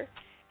minister,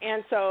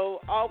 and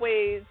so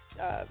always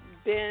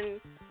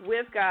been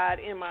with God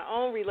in my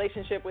own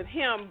relationship with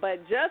Him,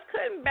 but just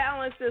couldn't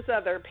balance this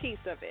other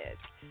piece of it.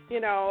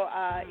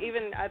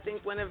 Even I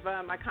think one of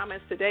my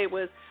comments today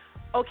was,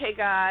 okay,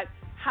 God,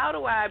 how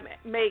do I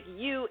make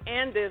you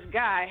and this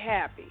guy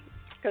happy?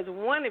 Because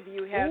one of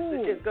you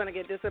is going to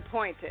get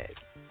disappointed.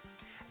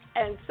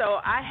 And so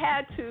I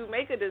had to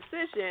make a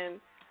decision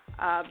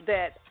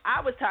that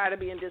I was tired of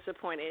being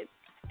disappointed,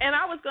 and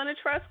I was going to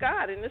trust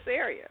God in this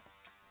area.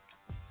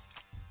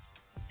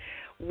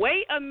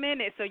 Wait a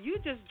minute. So you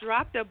just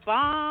dropped a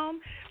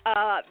bomb.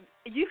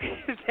 Listen,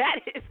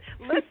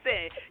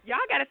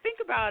 y'all got to think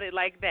about it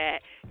like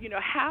that.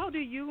 How do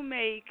you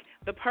make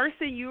the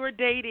person you are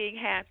dating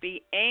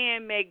happy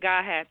and make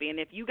God happy? And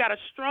if you got a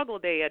struggle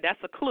there,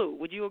 that's a clue.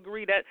 Would you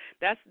agree that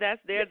that's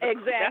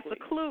a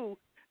clue?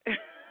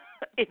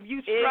 If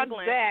you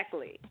struggling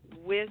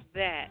with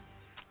that.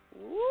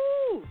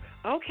 Woo.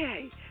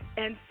 Okay.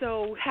 And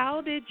so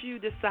how did you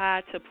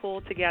decide to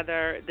pull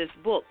together this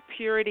book,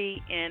 Purity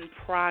in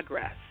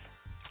Progress?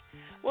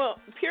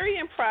 Well, Purity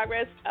in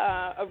Progress,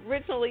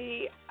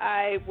 originally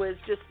I was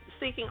just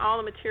seeking all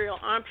the material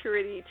on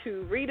purity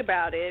to read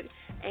about it,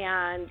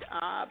 and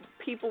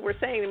people were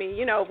saying to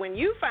me, when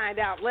you find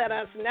out, let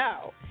us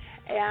know.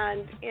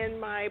 And in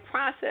my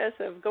process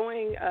of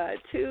going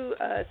to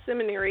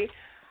seminary,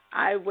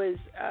 I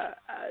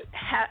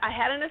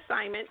had an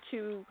assignment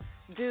to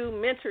do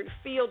mentored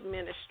field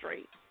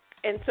ministry.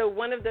 And so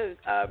one of the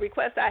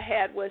requests I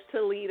had was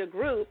to lead a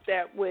group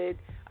that would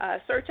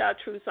search out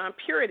truths on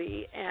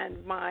purity.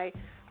 And my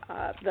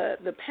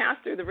the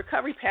pastor, the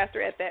recovery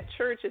pastor at that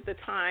church at the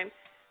time,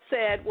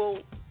 said, well,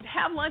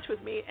 have lunch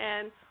with me,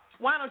 and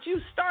why don't you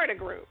start a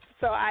group?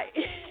 So I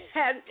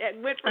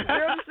went from 0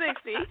 to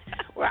 60,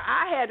 where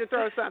I had to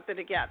throw something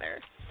together.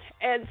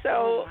 And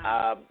so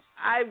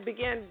I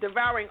began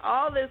devouring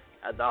all these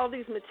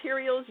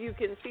materials. You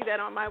can see that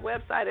on my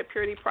website at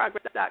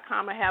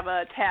purityprogress.com. I have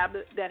a tab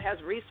that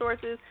has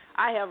resources.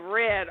 I have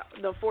read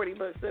the 40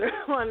 books that are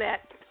on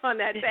that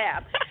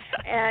tab.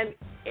 And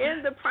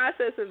in the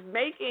process of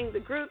making the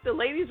group, the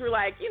ladies were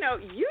like,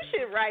 you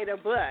should write a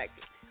book.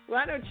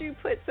 why don't you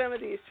put some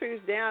of these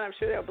truths down? I'm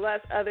sure they'll bless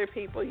other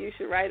people. You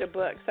should write a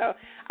book. So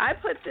I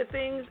put the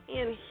things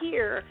in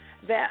here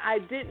that I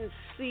didn't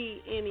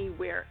see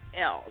anywhere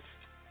else.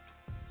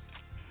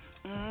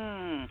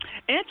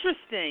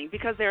 Interesting,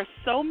 because there are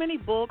so many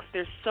books,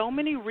 there's so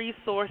many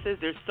resources,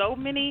 there's so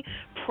many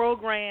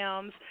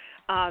programs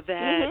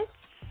that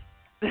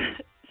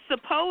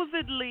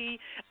supposedly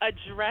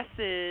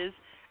addresses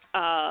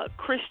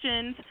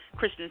Christians,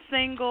 Christian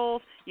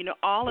singles,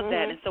 all of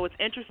that. And so it's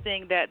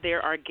interesting that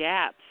there are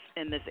gaps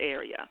in this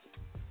area.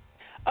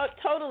 Oh,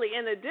 totally.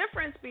 And the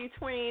difference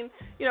between,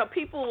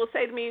 people will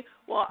say to me,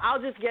 well,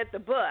 I'll just get the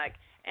book.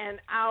 And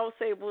I'll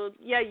say, well,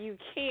 yeah, you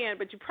can,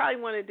 but you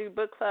probably want to do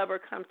book club or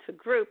come to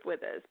group with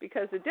us,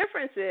 because the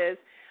difference is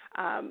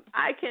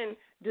I can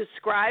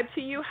describe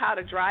to you how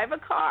to drive a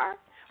car,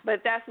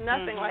 but that's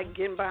nothing like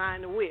getting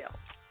behind the wheel.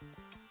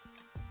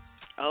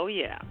 Oh,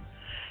 yeah.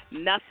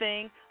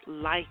 Nothing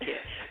like it.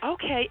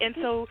 Okay, and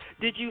so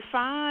did you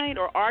find,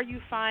 or are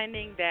you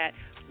finding that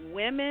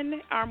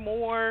women are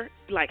more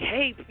like,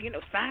 hey,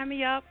 sign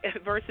me up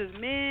versus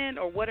men,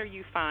 or what are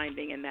you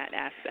finding in that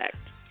aspect?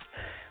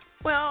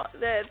 Well,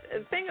 the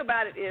thing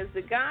about it is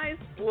the guys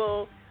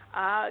will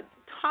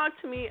talk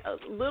to me a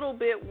little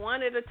bit,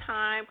 one at a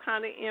time,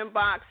 kind of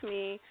inbox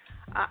me.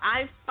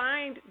 I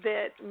find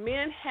that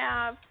men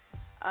have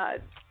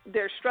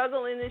their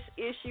struggle in this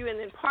issue, and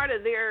then part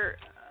of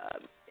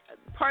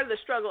the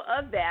struggle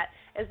of that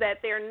is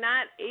that they're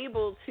not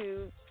able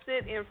to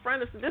sit in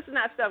front of. This is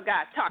not stuff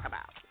guys talk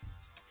about.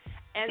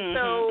 And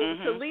so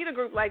to lead a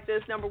group like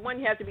this, number one,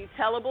 you have to be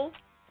tellable.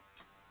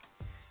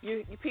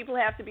 You people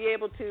have to be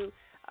able to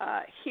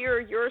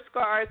hear your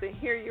scars and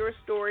hear your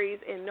stories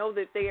and know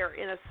that they are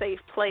in a safe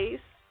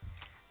place.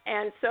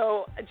 And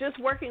so just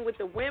working with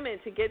the women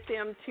to get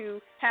them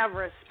to have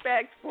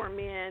respect for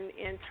men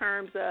in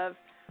terms of,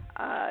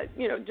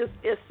 just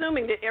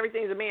assuming that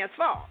everything's a man's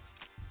fault.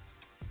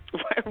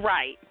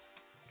 Right.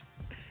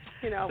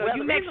 So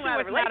you make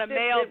sure it's not a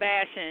male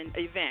bashing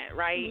event,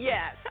 right?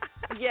 Yes.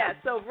 Yes.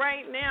 So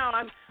right now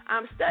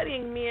I'm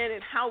studying men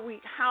and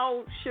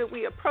how should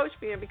we approach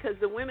men, because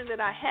the women that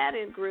I had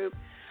in group,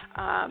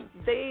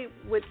 they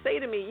would say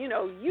to me,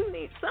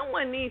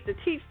 someone needs to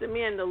teach the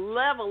men the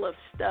level of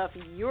stuff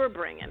you're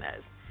bringing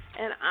us.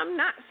 And I'm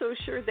not so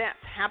sure that's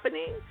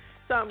happening.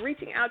 So I'm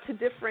reaching out to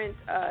different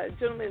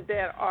gentlemen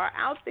that are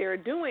out there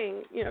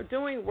doing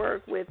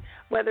work with,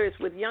 whether it's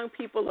with young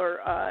people or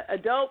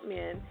adult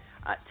men,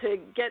 to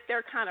get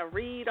their kind of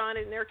read on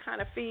it and their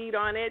kind of feed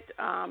on it.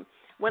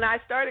 When I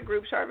started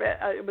Group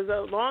Charvet, it was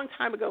a long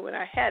time ago when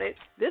I had it.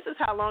 This is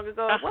how long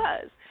ago it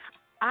was.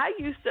 I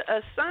used to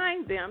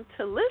assign them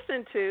to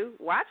listen to,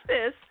 watch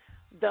this,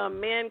 The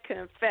Men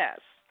Confess.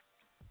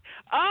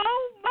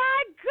 Oh,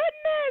 my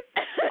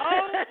goodness.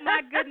 Oh,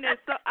 my goodness.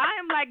 So I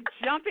am like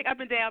jumping up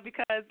and down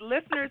because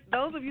listeners,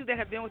 those of you that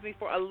have been with me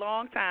for a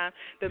long time,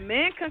 The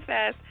Men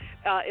Confess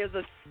is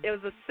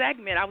a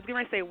segment. I was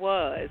going to say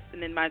was,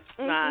 and then my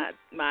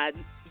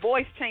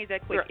voice changed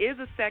that quick. Is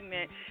a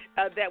segment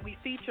that we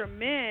feature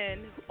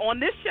men on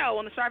this show,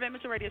 on the Charvet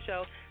Mitchell Radio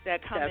Show, that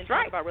come and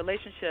talk about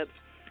relationships.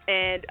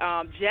 And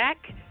Jack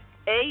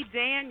A.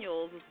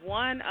 Daniels is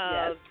one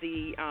of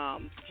the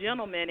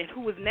gentlemen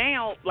who is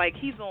now, like,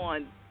 he's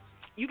on,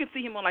 you can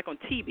see him on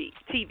TV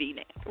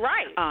now.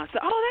 Right. That's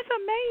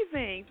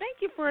amazing. Thank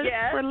you for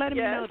letting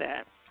me know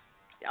that.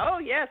 Oh,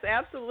 yes,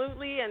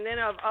 absolutely. And then,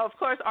 of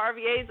course,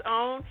 RVA's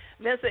own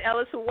Vincent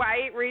Ellis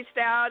White reached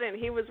out, and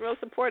he was real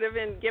supportive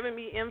in giving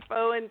me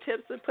info and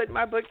tips to put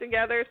my book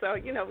together. So,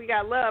 we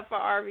got love for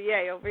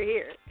RVA over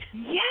here.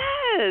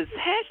 Yes.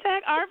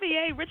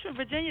 #RVA Richmond,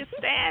 Virginia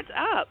stands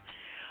up.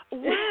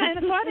 Wow.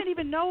 And so I didn't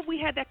even know we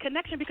had that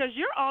connection because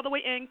you're all the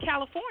way in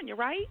California,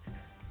 right?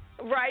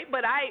 Right,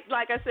 but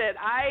like I said,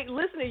 I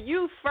listened to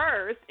you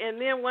first,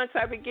 and then once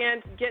I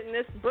began getting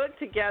this book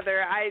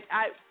together, I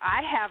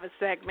have a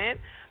segment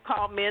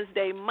called Men's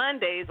Day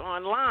Mondays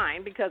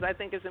online because I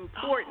think it's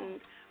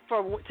important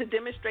to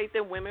demonstrate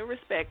that women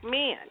respect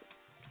men.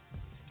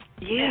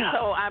 Yeah. And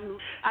so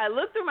I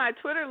look through my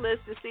Twitter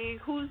list to see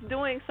who's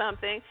doing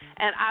something,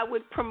 and I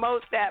would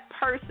promote that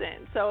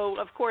person. So,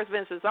 of course,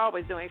 Vince is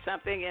always doing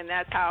something, and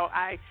that's how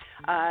I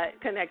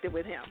connected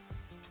with him.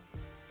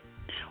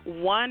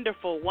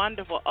 Wonderful,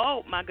 wonderful.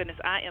 Oh, my goodness,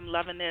 I am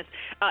loving this.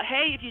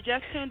 Hey, if you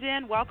just tuned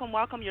in, welcome.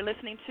 You're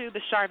listening to the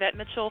Charvet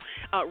Mitchell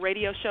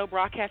radio show,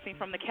 broadcasting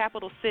from the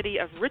capital city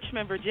of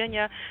Richmond,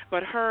 Virginia,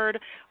 but heard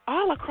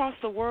all across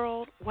the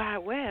world wide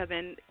web.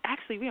 And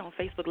actually, we're on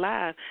Facebook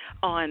Live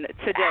on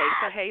today.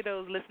 So, hey,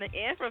 those listening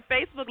in from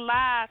Facebook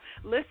Live,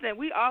 listen,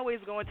 we always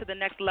going to the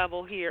next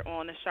level here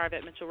on the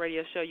Charvet Mitchell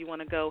radio show. You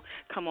want to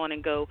come on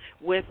and go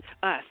with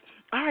us.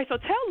 All right, so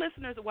tell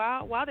listeners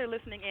while they're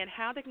listening in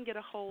how they can get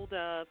a hold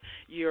of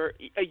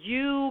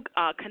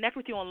connect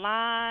with you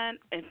online,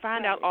 and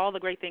find out all the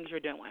great things you're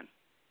doing.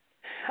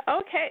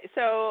 Okay,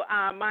 so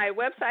my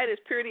website is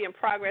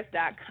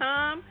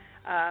purityinprogress.com.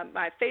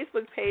 My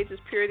Facebook page is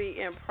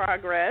Purity in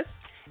Progress,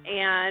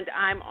 and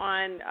I'm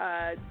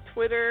on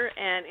Twitter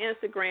and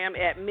Instagram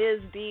at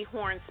Ms. D.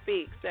 Horne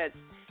Speaks. That's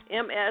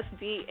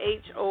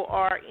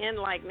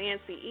MSDHORN, like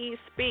Nancy E.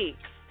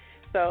 Speaks.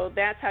 So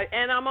that's how,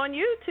 and I'm on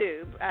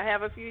YouTube. I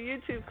have a few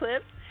YouTube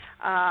clips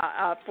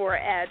at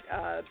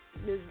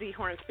Ms. D.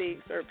 Horne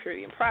Speaks or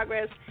Purity in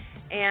Progress.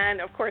 And,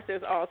 of course,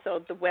 there's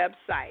also the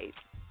website.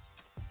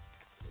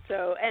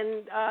 So,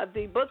 and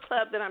the book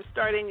club that I'm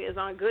starting is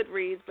on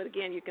Goodreads, but,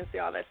 again, you can see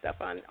all that stuff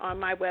on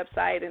my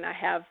website, and I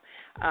have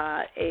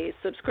a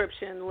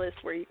subscription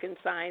list where you can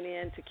sign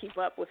in to keep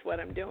up with what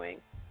I'm doing.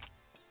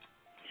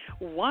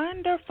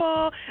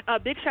 Wonderful.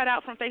 Big shout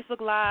out from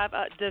Facebook Live,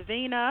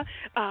 Davina.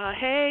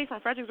 Hey,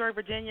 from Fredericksburg,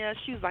 Virginia.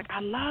 She was like,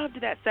 I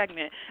loved that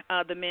segment,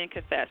 The Men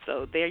Confess.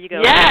 So there you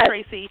go. Yes.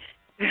 Tracy.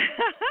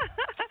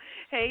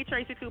 Hey,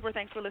 Tracy Cooper,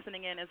 thanks for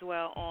listening in as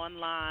well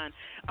online.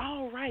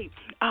 All right.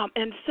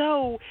 And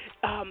so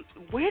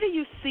where do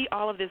you see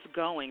all of this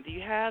going? Do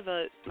you have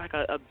a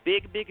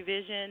big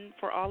vision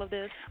for all of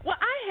this? Well,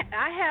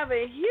 I have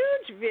a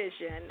huge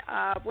vision.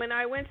 When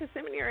I went to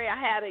seminary, I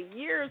had a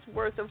year's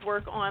worth of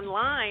work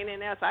online,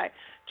 and as I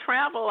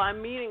travel, I'm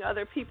meeting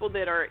other people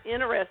that are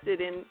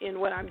interested in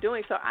what I'm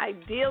doing. So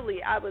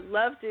ideally, I would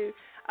love to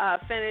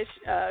finish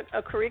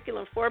a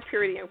curriculum for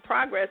Purity in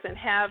Progress and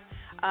have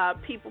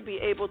people be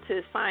able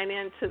to sign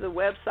in to the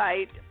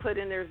website, put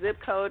in their zip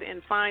code,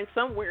 and find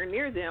somewhere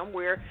near them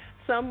where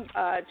some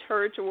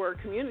church or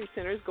community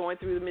center is going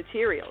through the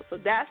material. So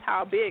that's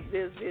how big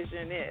this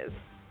vision is.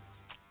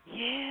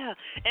 Yeah,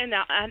 and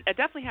I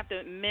definitely have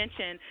to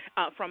mention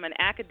from an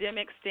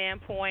academic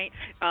standpoint,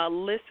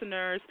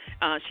 listeners,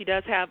 she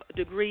does have a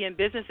degree in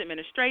business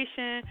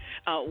administration,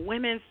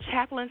 women's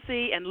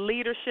chaplaincy and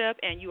leadership,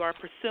 and you are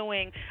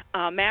pursuing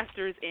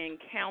master's in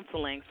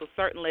counseling. So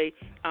certainly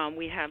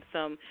we have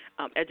some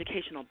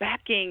educational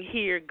backing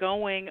here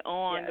going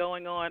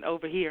on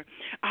over here.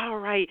 All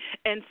right,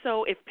 and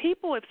so if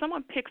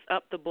someone picks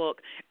up the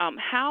book,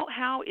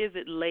 how is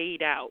it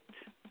laid out?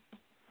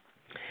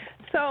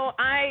 So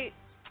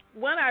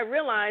what I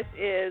realized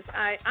is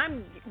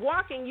I'm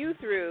walking you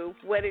through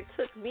what it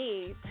took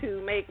me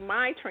to make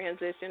my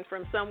transition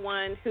from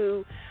someone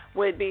who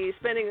would be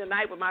spending the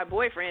night with my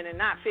boyfriend and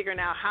not figuring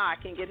out how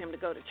I can get him to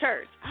go to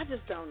church. I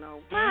just don't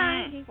know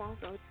why he won't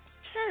go to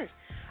church.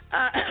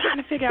 I'm trying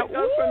to figure out.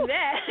 Go from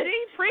that.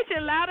 She's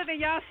preaching louder than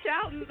y'all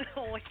shouting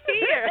on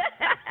here.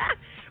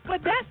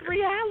 But that's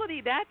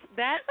reality. That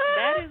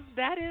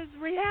is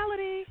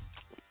reality.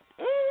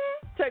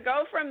 Mm-hmm. To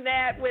go from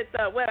that with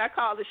what I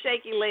call the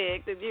shaky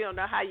leg, that you don't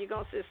know how you're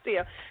going to sit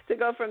still, to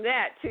go from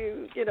that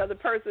to, the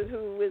person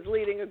who is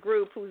leading a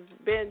group who's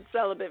been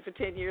celibate for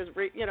 10 years,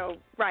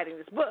 writing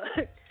this book.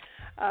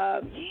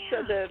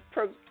 So the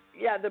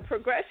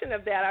progression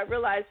of that, I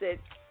realized that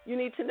you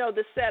need to know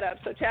the setup.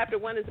 So chapter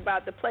 1 is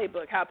about the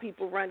playbook, how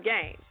people run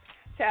games.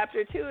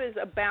 Chapter 2 is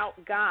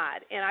about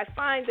God, and I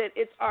find that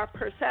it's our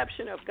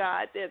perception of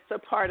God that's a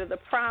part of the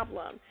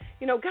problem.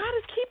 God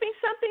is keeping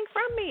something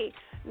from me.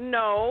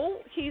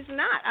 No, he's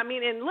not. I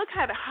mean, and look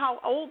at how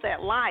old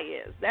that lie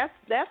is.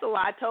 That's a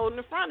lie told in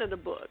the front of the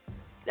book.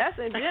 That's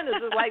in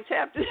Genesis, like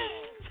chapter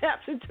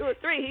 2 or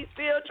 3. He's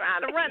still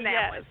trying to run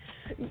that one.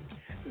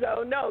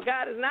 So, no,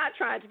 God is not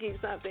trying to keep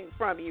something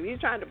from you. He's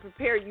trying to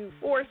prepare you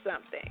for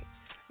something.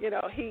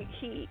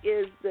 He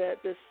is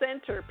the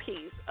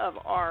centerpiece of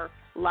our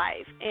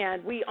life,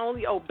 and we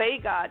only obey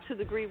God to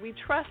the degree we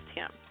trust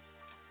him.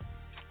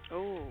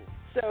 Oh.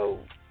 So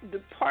the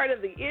part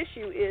of the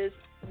issue is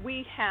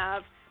we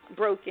have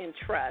broken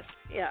trust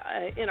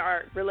in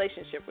our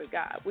relationship with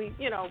God.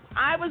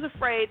 I was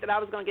afraid that I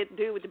was going to get to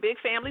do with the big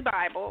family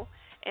Bible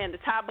and the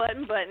top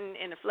button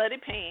and the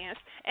flooded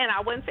pants, and I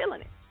wasn't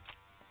feeling it.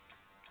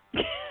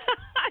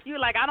 You're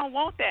like, I don't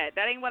want that.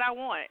 That ain't what I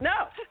want.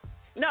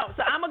 No,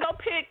 so I'm going to go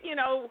pick,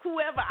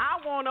 whoever I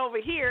want over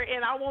here,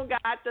 and I want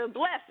God to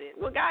bless it.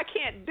 Well, God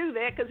can't do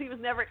that because he was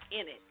never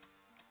in it.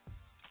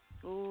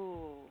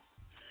 Ooh.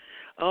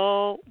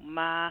 Oh,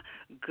 my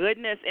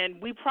goodness.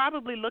 And we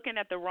probably looking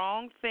at the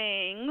wrong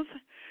things,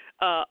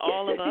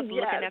 all of us yes.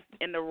 looking at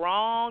in the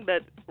wrong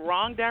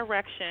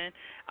direction.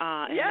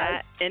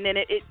 And then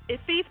it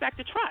feeds back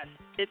to trust.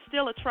 It's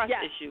still a trust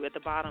issue at the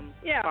bottom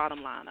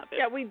line of it.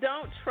 Yeah, we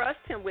don't trust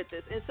him with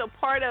this. And so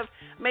part of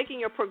making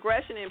your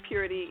progression in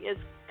purity is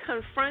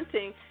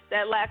confronting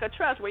that lack of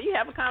trust, where you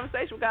have a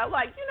conversation with God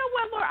like, you know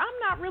what, Lord, I'm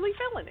not really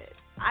feeling it.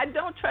 I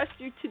don't trust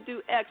you to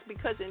do X,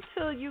 because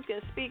until you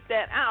can speak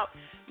that out,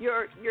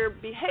 your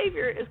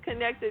behavior is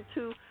connected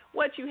to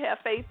what you have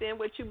faith in,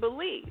 what you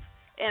believe.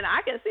 And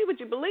I can see what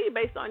you believe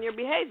based on your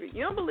behavior.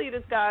 You don't believe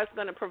that God's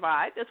going to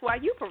provide. That's why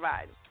you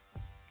provide.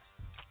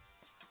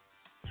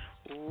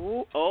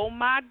 Ooh, oh,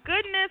 my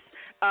goodness.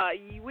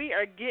 We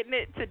are getting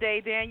it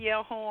today.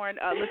 Danielle Horne,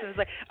 listeners,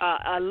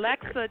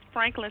 Alexa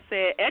Franklin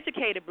said,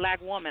 educated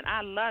black woman.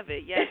 I love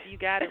it. Yes, you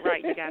got it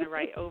right. You got it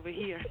right over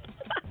here.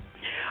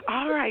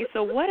 All right,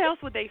 so what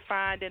else would they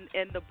find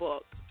in the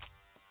book?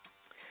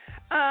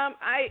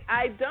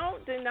 I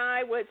don't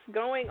deny what's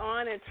going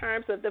on in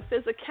terms of the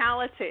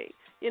physicality.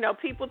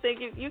 People think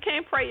you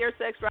can't pray your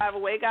sex drive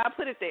away. God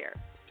put it there.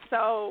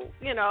 So,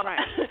 right.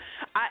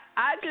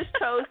 I just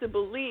chose to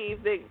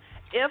believe that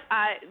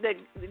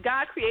that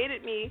God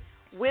created me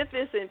with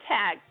this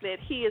intact, that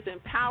he has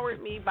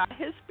empowered me by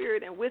his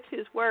spirit and with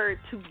his word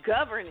to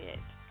govern it.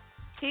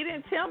 He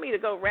didn't tell me to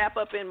go wrap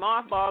up in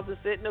mothballs and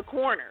sit in a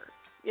corner.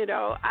 You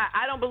know,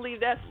 I don't believe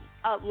that's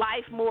a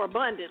life more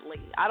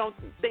abundantly. I don't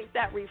think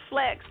that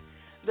reflects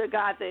the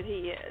God that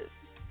he is.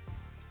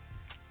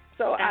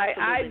 So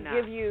I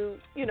give you,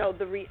 you know,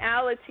 the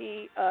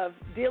reality of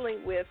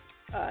dealing with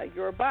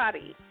your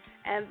body.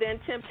 And then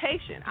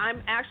temptation.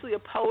 I'm actually a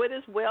poet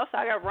as well, so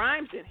I got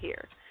rhymes in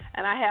here.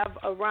 And I have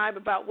a rhyme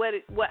about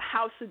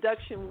how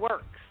seduction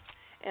works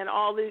and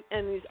all these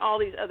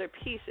other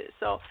pieces.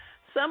 So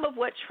some of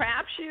what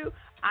traps you,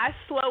 I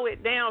slow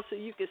it down so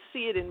you can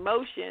see it in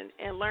motion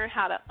and learn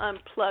how to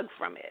unplug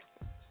from it.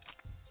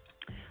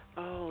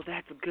 Oh,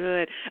 that's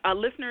good.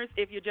 Listeners,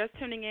 if you're just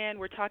tuning in,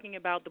 we're talking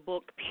about the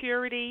book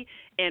Purity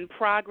in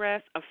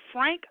Progress, a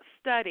frank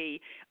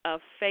study of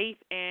faith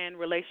and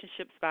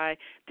relationships by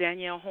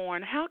Danielle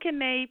Horne. How can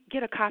they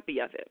get a copy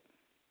of it?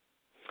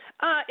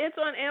 It's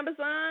on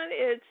Amazon.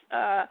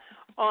 It's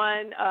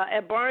on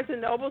at Barnes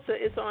 & Noble, so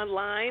it's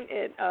online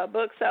at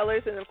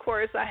booksellers. And, of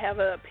course, I have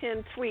a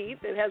pinned tweet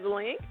that has a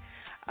link.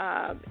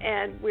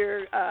 And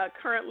we're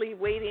currently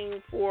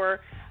waiting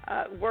for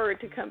word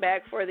to come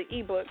back for the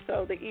ebook,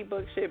 so the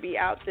ebook should be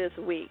out this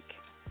week.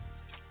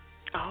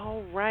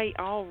 All right.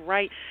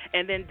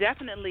 And then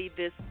definitely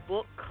this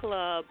book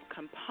club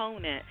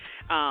component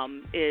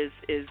is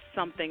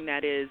something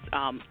that is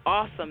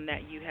awesome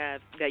that you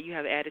have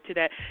added to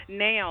that.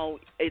 Now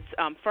it's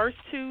first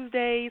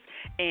Tuesdays,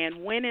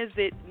 and when is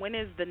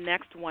the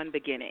next one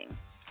beginning?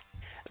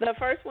 The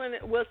first one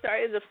will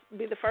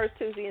be the first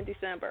Tuesday in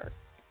December.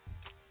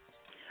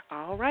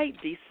 All right,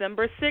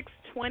 December 6th,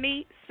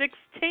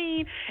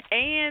 2016.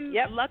 And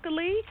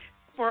luckily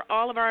for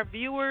all of our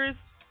viewers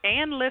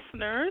and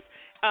listeners,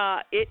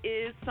 it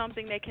is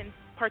something they can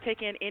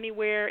partake in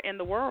anywhere in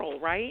the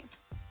world, right?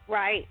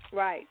 Right.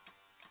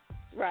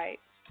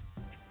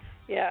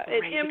 Yeah,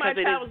 right, in my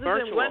travels,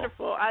 it's been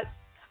wonderful.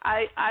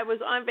 I was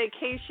on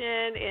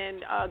vacation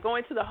and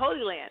going to the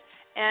Holy Land,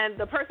 and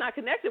the person I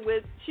connected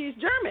with, she's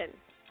German.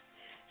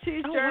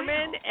 She's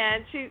German, wow.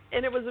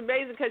 and it was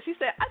amazing because she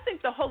said, I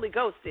think the Holy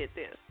Ghost did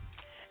this.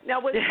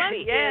 Now, what's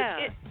funny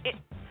is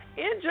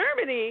in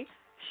Germany,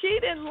 she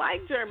didn't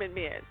like German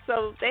men,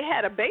 so they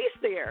had a base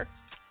there.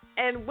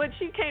 And what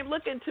she came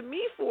looking to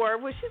me for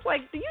was, she's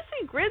like, do you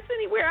see grits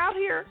anywhere out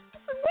here? I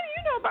said, what do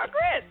you know about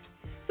grits?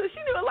 So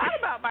she knew a lot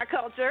about my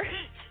culture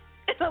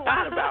and a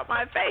lot about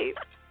my faith.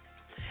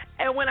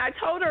 And when I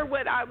told her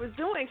what I was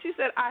doing, she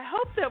said, I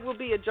hope there will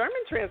be a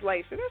German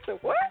translation. I said,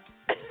 what?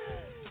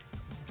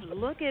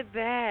 Look at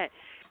that.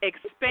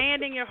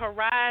 Expanding your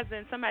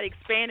horizon, somebody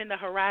expanding the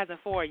horizon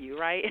for you,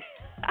 right?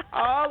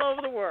 all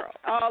over the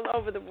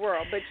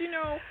world. But, you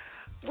know,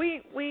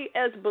 we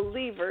as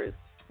believers,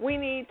 we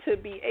need to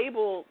be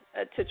able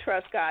to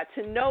trust God,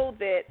 to know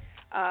that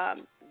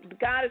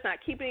God is not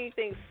keeping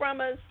anything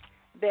from us,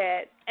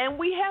 and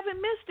we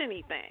haven't missed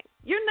anything.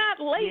 You're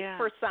not late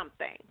for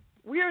something.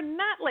 We are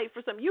not late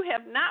for something. You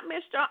have not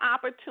missed your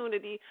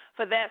opportunity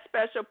for that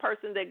special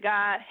person that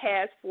God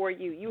has for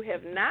you. You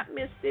have not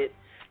missed it.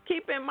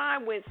 Keep in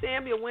mind, when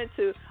Samuel went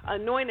to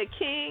anoint a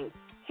king,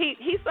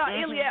 he saw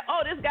Eliab. Oh,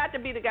 this got to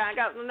be the guy.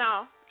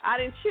 No, I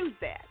didn't choose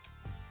that.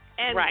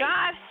 And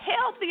God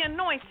held the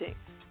anointing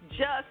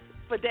just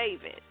for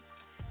David.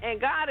 And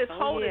God is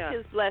holding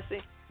his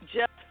blessing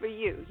just for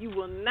you. You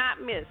will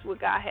not miss what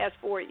God has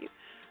for you.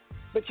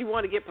 But you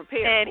want to get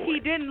prepared and for he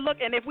it. didn't look,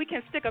 and if we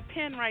can stick a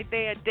pin right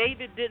there,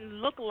 David didn't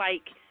look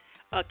like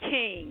a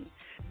king.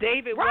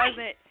 David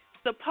wasn't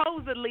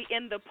supposedly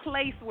in the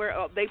place where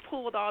they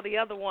pulled all the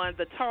other ones,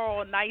 the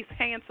tall, nice,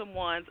 handsome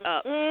ones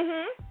up.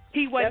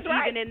 He wasn't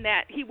even in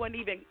that. He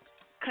wasn't even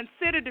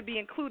considered to be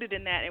included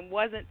in that, and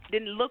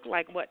didn't look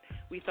like what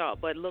we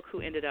thought. But look who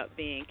ended up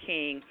being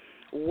king.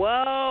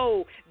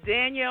 Whoa,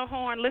 Danielle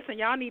Horne. Listen,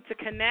 y'all need to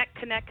connect.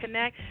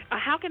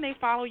 How can they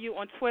follow you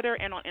on Twitter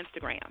and on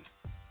Instagram?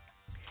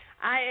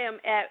 I am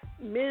at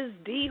Ms.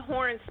 D.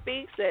 Horne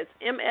Speaks. That's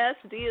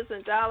M-S-D as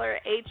in dollar,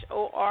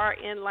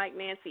 H-O-R-N like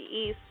Nancy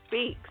E.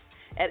 Speaks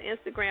at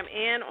Instagram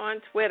and on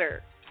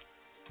Twitter.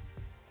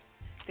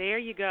 There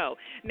you go.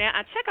 Now,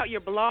 I check out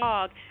your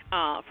blog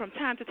from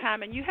time to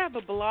time, and you have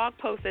a blog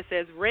post that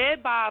says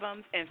red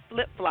bottoms and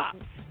flip-flops.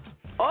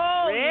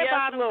 Oh, red yes,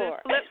 bottoms Lord.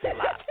 and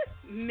flip-flops.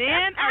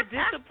 Men are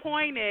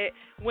disappointed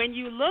when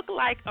you look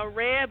like a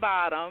red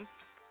bottom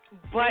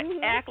but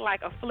act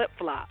like a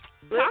flip-flop.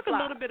 Talk a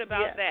little bit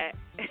about that.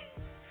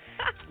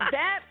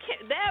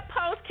 That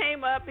post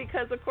came up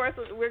because, of course,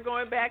 we're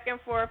going back and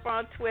forth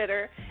on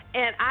Twitter,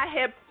 and I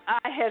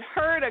had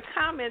heard a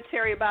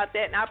commentary about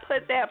that, and I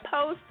put that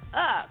post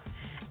up.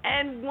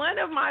 And one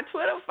of my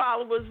Twitter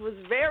followers was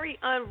very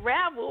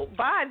unraveled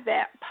by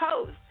that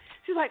post.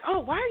 She's like, oh,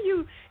 why are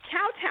you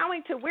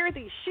kowtowing to wear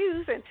these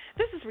shoes? And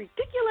this is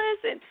ridiculous.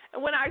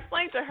 And when I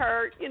explained to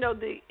her, you know,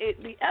 the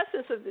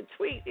essence of the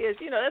tweet is,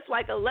 you know, that's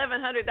like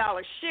 $1,100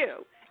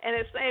 shoe. And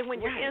it's saying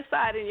when your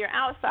inside and your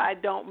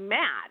outside don't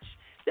match.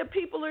 that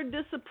people are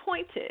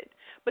disappointed.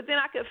 But then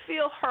I could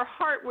feel her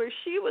heart where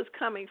she was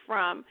coming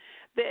from,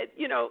 that,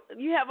 you know,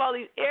 you have all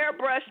these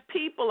airbrushed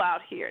people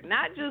out here,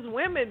 not just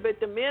women, but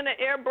the men are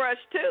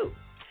airbrushed too.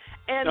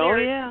 And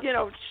they're, you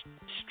know,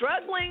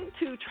 struggling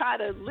to try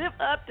to live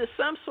up to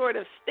some sort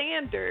of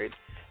standard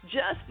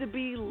just to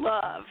be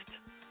loved.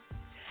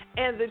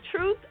 And the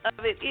truth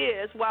of it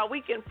is, while we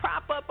can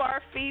prop up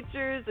our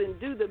features and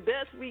do the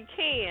best we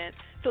can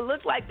to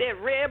look like that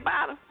red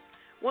bottom,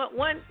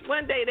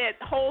 one day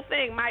that whole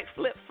thing might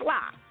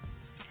flip-flop.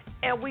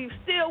 And we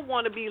still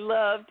want to be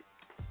loved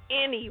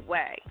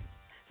anyway.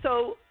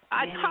 So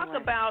I talk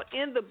about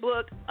in the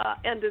book,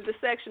 under the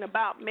section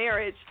about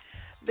marriage,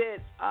 that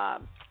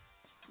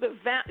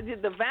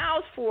the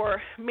vows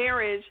for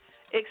marriage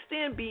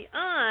extend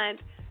beyond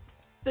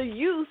the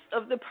use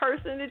of the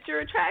person that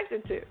you're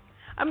attracted to.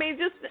 I mean,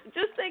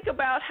 just think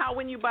about how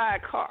when you buy a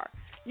car,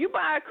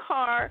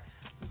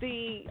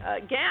 the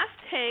gas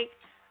tank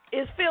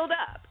is filled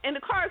up and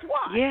the car is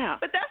washed. Yeah.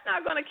 But that's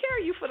not going to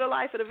carry you for the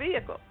life of the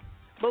vehicle.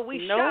 But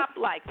we shop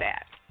like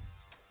that.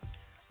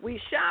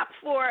 We shop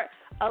for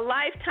a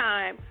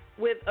lifetime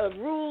with a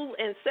rule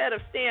and set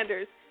of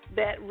standards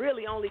that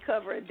really only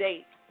cover a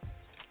date.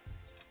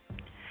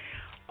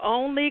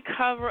 Only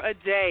cover a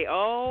day.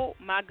 Oh,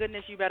 my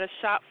goodness, you better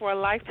shop for a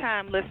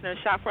lifetime, listeners.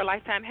 Shop for a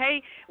lifetime.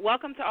 Hey,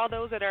 welcome to all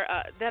those that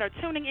are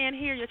tuning in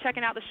here. You're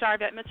checking out the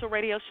Sharvette Mitchell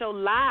Radio Show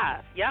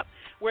live. Yep,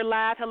 we're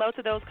live. Hello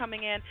to those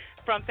coming in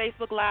from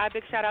Facebook Live.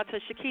 Big shout-out to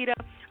Shakita,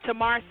 to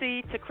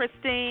Marcy, to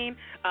Christine,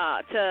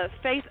 to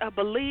Faith, a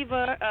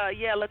Believer.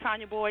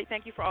 LaTanya Boyd,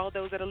 thank you for all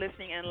those that are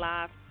listening in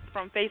live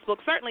from Facebook.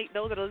 Certainly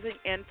those that are listening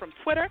in from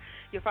Twitter.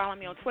 You're following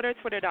me on Twitter,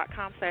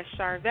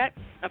 twitter.com/Sharvette.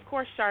 Of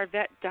course,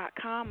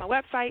 Sharvette.com, my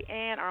website,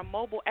 and our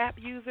mobile app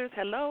users.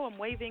 Hello, I'm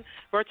waving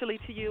virtually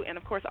to you, and,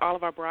 of course, all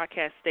of our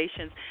broadcast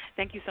stations.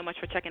 Thank you so much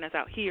for checking us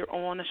out here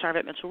on the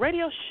Sharvette Mitchell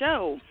Radio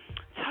Show,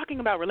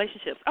 talking about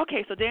relationships.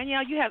 Okay, so,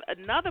 Danielle, you have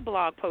another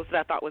blog post that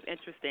I thought was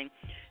interesting.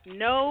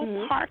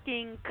 No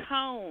parking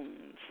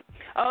cones.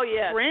 Oh,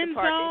 yeah. Friend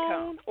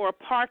zone or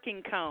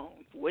parking cone?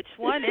 Which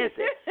one is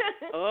it?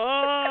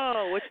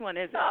 Which one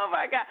is it? Oh,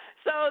 my God.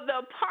 So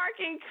the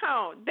parking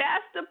cone,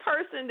 that's the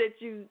person that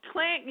you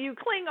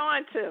cling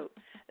on to.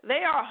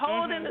 They are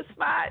holding the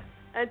spot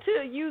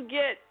until you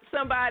get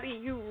somebody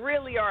you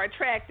really are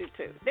attracted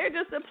to. They're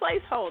just a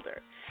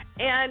placeholder.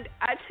 And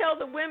I tell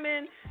the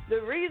women,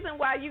 the reason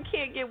why you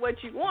can't get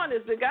what you want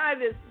is the guy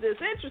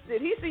that's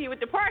interested, he see you with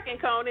the parking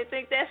cone and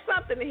think that's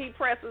something that he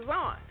presses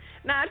on.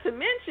 Not to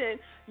mention,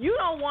 you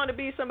don't want to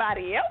be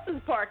somebody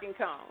else's parking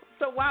cone.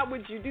 So why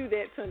would you do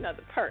that to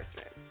another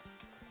person?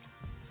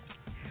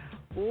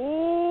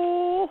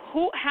 Ooh,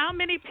 how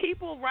many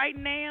people right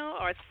now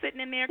are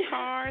sitting in their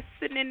car,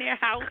 sitting in their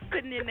house,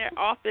 sitting in their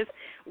office,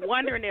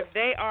 wondering if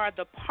they are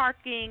the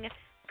parking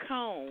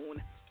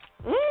cone?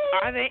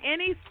 Are there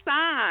any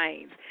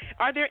signs?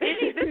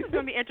 This is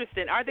going to be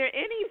interesting. Are there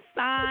any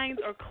signs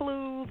or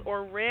clues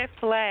or red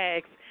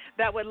flags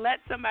that would let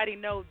somebody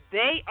know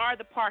they are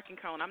the parking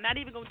cone? I'm not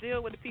even going to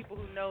deal with the people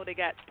who know they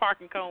got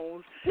parking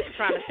cones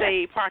trying to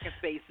save parking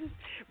spaces.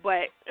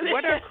 But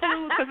what are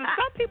clues? Because there's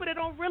some people that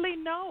don't really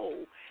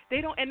know.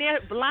 They don't, and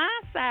they're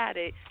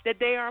blindsided that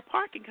they are a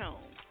parking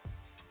cone.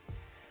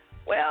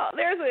 Well,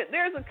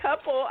 there's a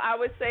couple. I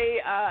would say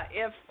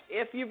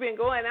if you've been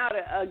going out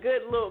a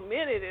good little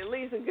minute, at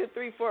least a good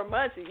 3-4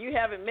 months, and you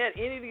haven't met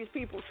any of these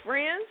people's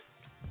friends,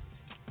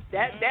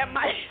 that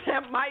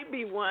might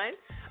be one.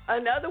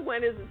 Another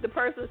one is the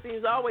person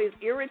seems always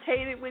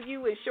irritated with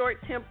you and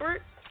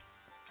short-tempered,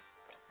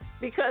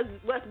 because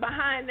what's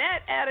behind that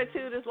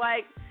attitude is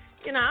like,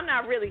 I'm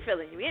not really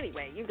feeling you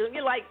anyway.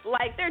 You're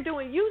like they're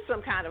doing you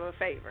some kind of a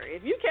favor.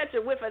 If you catch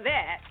a whiff of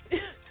that,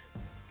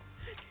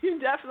 you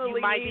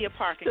definitely might be a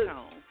parking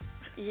cone.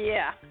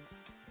 Yeah.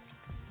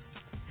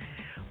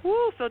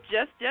 Woo, so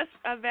just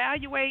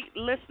evaluate,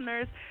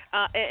 listeners,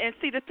 and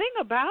see, the thing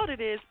about it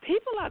is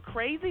people are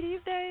crazy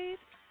these days.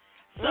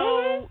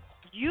 So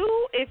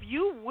if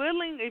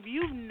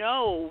you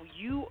know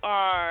you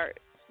are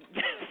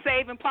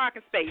saving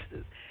parking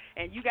spaces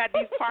and you got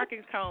these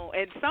parking cones,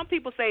 and some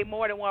people say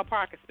more than one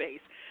parking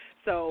space.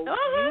 So they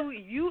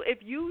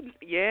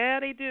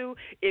do.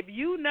 If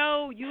you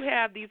know you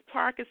have these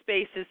parking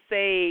spaces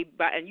saved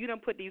and you done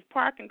put these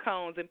parking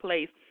cones in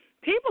place,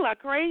 people are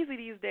crazy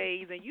these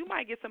days, and you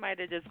might get somebody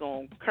that's just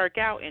going to kirk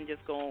out and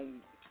just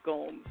going.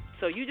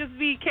 So you just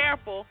be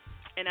careful.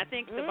 And I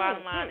think the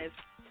bottom line is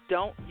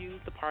don't use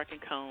the parking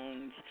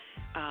cones.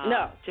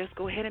 No. Just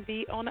go ahead and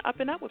be on the up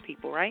and up with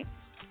people, right?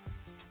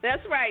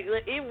 That's right.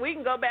 We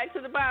can go back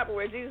to the Bible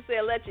where Jesus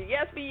said, let your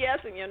yes be yes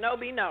and your no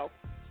be no.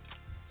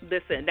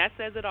 Listen, that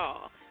says it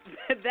all.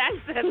 That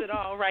says it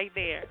all right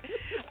there.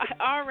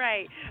 All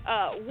right.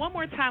 One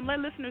more time, let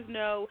listeners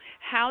know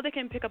how they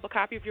can pick up a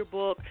copy of your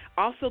book.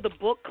 Also, the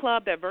book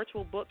club, that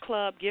virtual book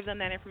club, give them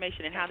that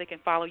information and how they can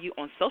follow you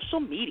on social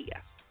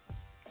media.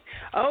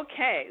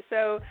 Okay.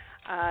 So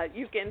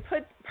you can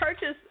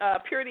purchase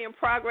Purity in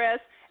Progress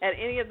at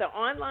any of the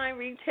online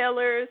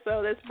retailers.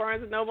 So that's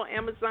Barnes & Noble,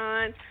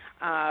 Amazon.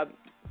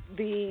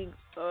 The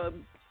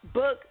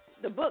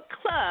the book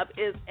club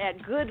is at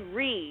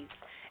Goodreads.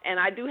 And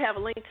I do have a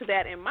link to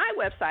that in my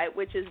website,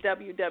 which is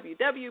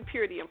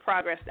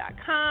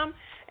www.purityandprogress.com.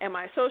 And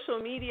my social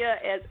media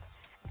is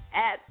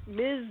at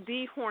Ms.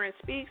 D. Horne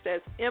Speaks.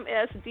 That's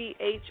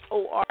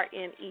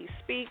MSDHORNE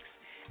Speaks.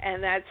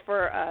 And that's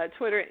for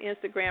Twitter and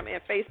Instagram,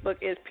 and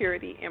Facebook is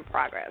Purity in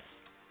Progress.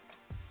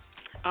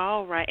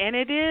 All right. And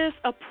it is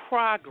a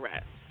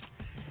progress.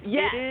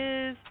 Yes.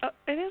 It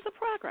is a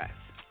progress.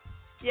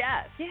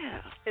 Yes.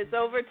 Yeah. It's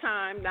over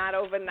time, not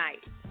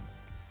overnight.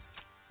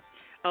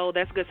 Oh,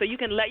 that's good. So you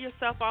can let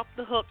yourself off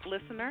the hook,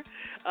 listener.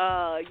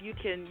 You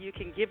can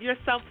give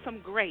yourself some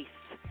grace.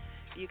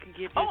 You can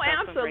give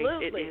yourself some grace.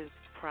 It is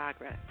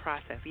process.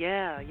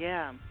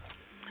 Yeah.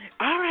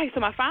 All right.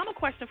 So my final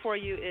question for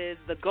you is: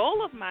 the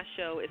goal of my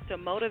show is to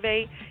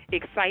motivate,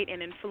 excite,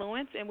 and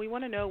influence, and we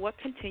want to know what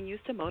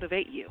continues to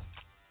motivate you.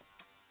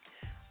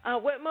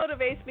 What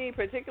motivates me,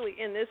 particularly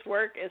in this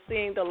work, is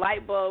seeing the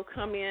light bulb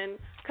come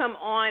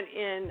on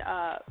in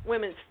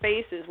women's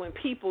faces when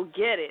people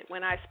get it.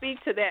 When I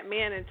speak to that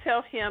man and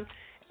tell him,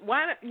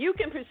 you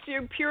can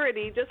pursue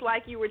purity just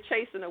like you were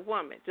chasing a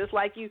woman, just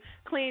like you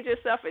cleaned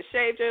yourself and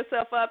shaved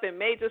yourself up and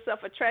made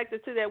yourself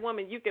attracted to that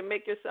woman, you can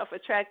make yourself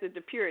attracted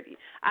to purity.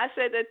 I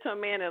said that to a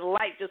man and a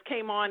light just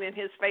came on in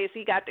his face.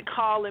 He got to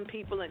calling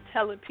people and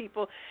telling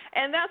people,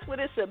 and that's what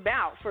it's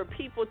about, for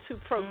people to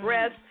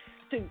progress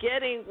to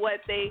getting what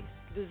they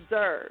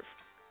deserve,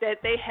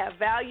 that they have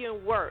value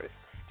and worth,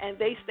 and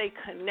they stay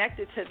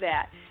connected to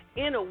that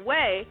in a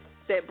way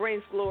that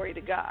brings glory to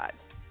God.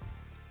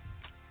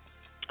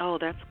 Oh,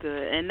 that's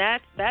good. And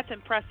that's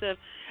impressive,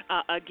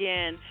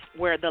 again,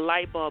 where the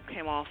light bulb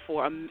came off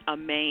for a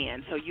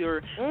man. So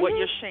what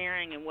you're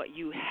sharing and what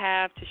you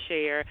have to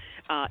share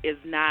is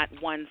not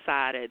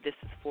one-sided. This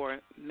is for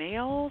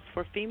males,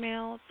 for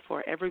females,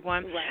 for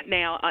everyone. Right.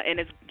 Now, and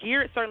it's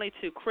geared certainly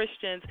to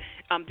Christians.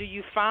 Do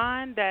you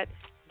find that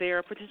there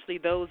are potentially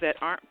those that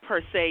aren't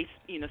per se,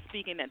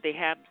 speaking that they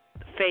have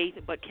faith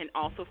but can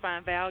also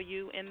find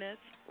value in this?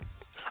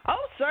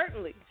 Oh,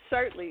 certainly.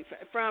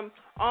 From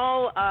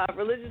all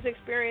religious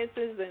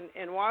experiences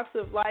and walks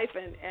of life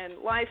and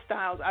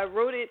lifestyles, I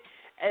wrote it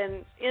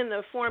in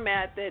the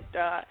format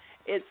that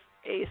it's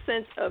a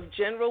sense of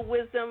general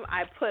wisdom.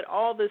 I put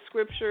all the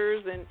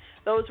scriptures and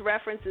those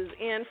references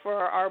in for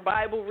our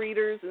Bible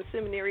readers and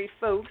seminary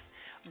folks,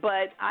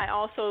 but I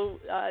also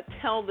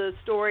tell the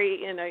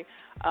story in a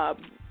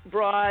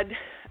broad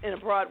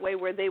way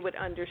where they would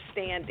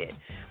understand it,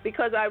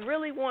 because I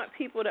really want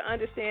people to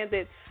understand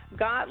that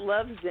God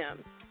loves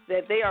them,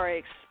 that they are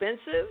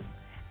expensive,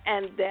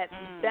 and that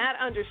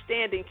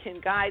understanding can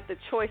guide the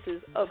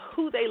choices of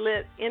who they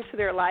let into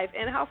their life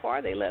and how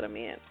far they let them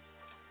in.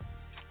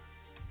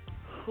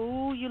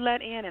 Who you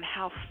let in and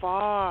how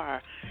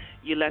far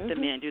you let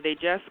them in. Do they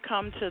just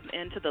come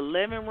into the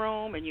living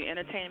room and you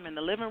entertain them in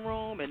the living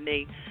room and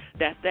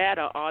that's that,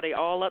 or are they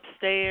all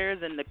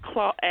upstairs in the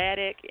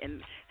attic,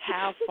 and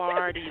how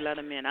far do you let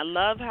them in? I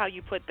love how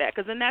you put that,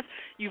 because then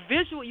you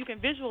can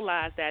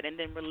visualize that and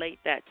then relate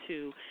that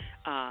to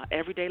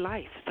everyday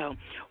life. So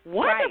wonderful.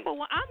 Right.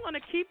 Well, I'm going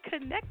to keep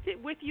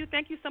connected with you.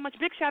 Thank you so much.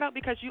 Big shout out,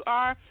 because you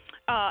are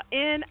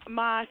in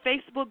my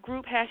Facebook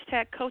group,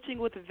 #Coaching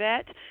with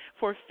Vet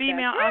for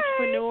female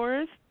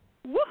entrepreneurs.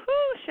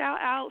 Woohoo! Shout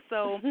out.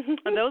 So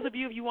those of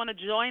you, if you want to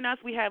join us,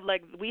 we have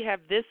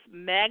this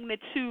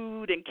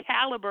magnitude and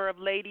caliber of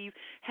ladies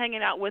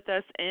hanging out with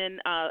us in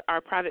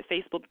our private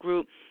Facebook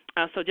group.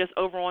 So just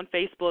over on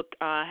Facebook,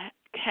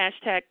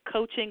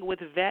 #Coaching with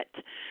Vet,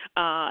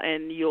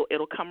 and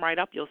it'll come right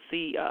up. You'll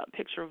see a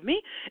picture of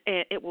me,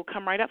 and it will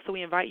come right up. So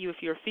we invite you, if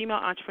you're a female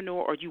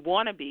entrepreneur or you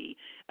want to be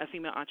a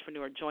female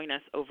entrepreneur, join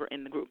us over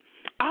in the group.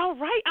 All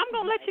right, I'm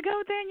going to let you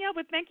go, Danielle,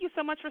 but thank you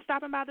so much for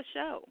stopping by the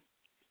show.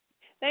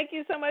 Thank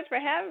you so much for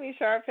having me,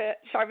 Charvette.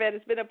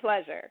 It's been a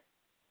pleasure.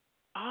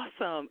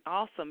 Awesome.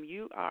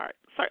 You are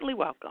certainly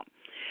welcome.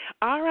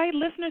 All right,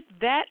 listeners,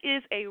 that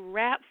is a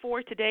wrap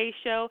for today's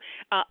show.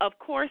 Of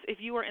course, if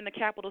you are in the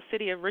capital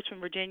city of Richmond,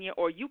 Virginia,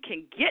 or you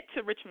can get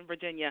to Richmond,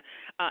 Virginia,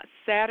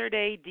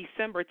 Saturday,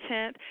 December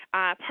 10th,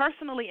 I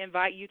personally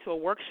invite you to a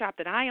workshop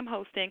that I am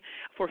hosting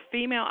for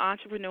female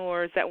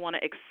entrepreneurs that want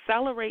to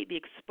accelerate the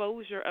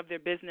exposure of their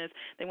business.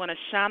 They want to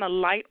shine a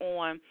light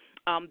on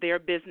their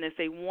business.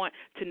 They want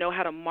to know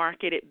how to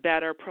market it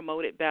better,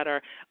 promote it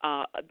better,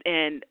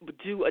 and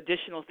do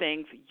additional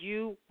things.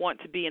 You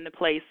want to be in the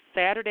place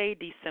Saturday,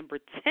 December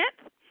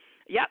 10th.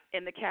 Yep,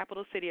 in the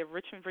capital city of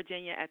Richmond,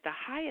 Virginia, at the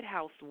Hyatt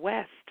House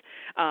West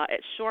at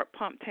Short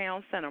Pump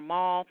Town Center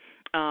Mall.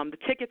 The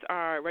tickets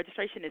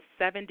registration is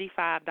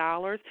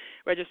 $75.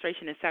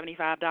 Registration is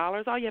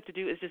 $75. All you have to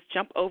do is just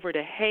jump over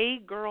to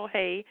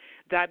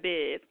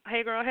heygirlhey.biz.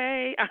 Hey girl,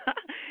 hey.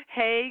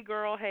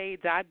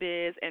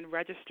 heygirlhey.biz and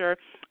register.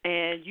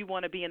 And you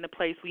want to be in the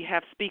place. We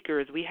have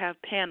speakers, we have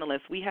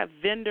panelists, we have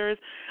vendors,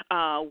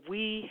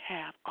 we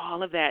have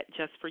all of that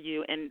just for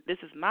you. And this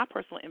is my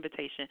personal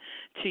invitation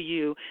to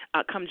you.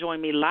 Come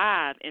join me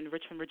live in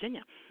Richmond,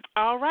 Virginia.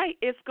 All right,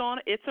 it's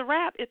a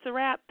wrap.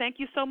 Thank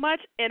you so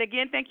much. And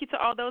again, thank you to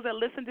all those that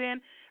listened in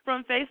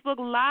from Facebook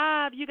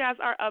Live. You guys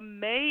are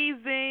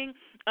amazing.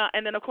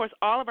 And then, of course,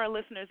 all of our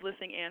listeners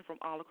listening in from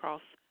all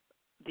across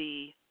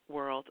the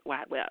World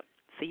Wide Web.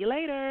 See you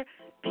later.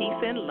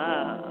 Peace and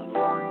love.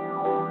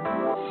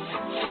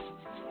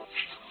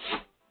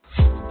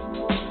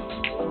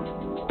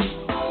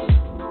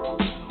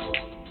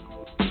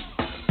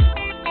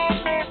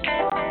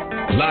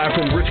 Live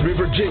from Richmond,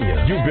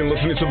 Virginia, you've been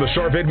listening to the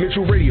Sharvette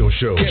Mitchell Radio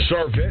Show. Catch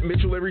Sharvette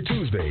Mitchell every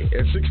Tuesday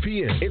at 6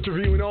 p.m.,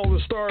 interviewing all the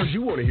stars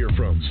you want to hear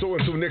from. So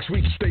until next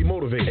week, stay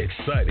motivated,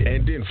 excited,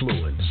 and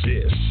influenced.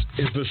 This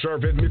is the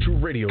Sharvette Mitchell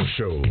Radio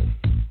Show.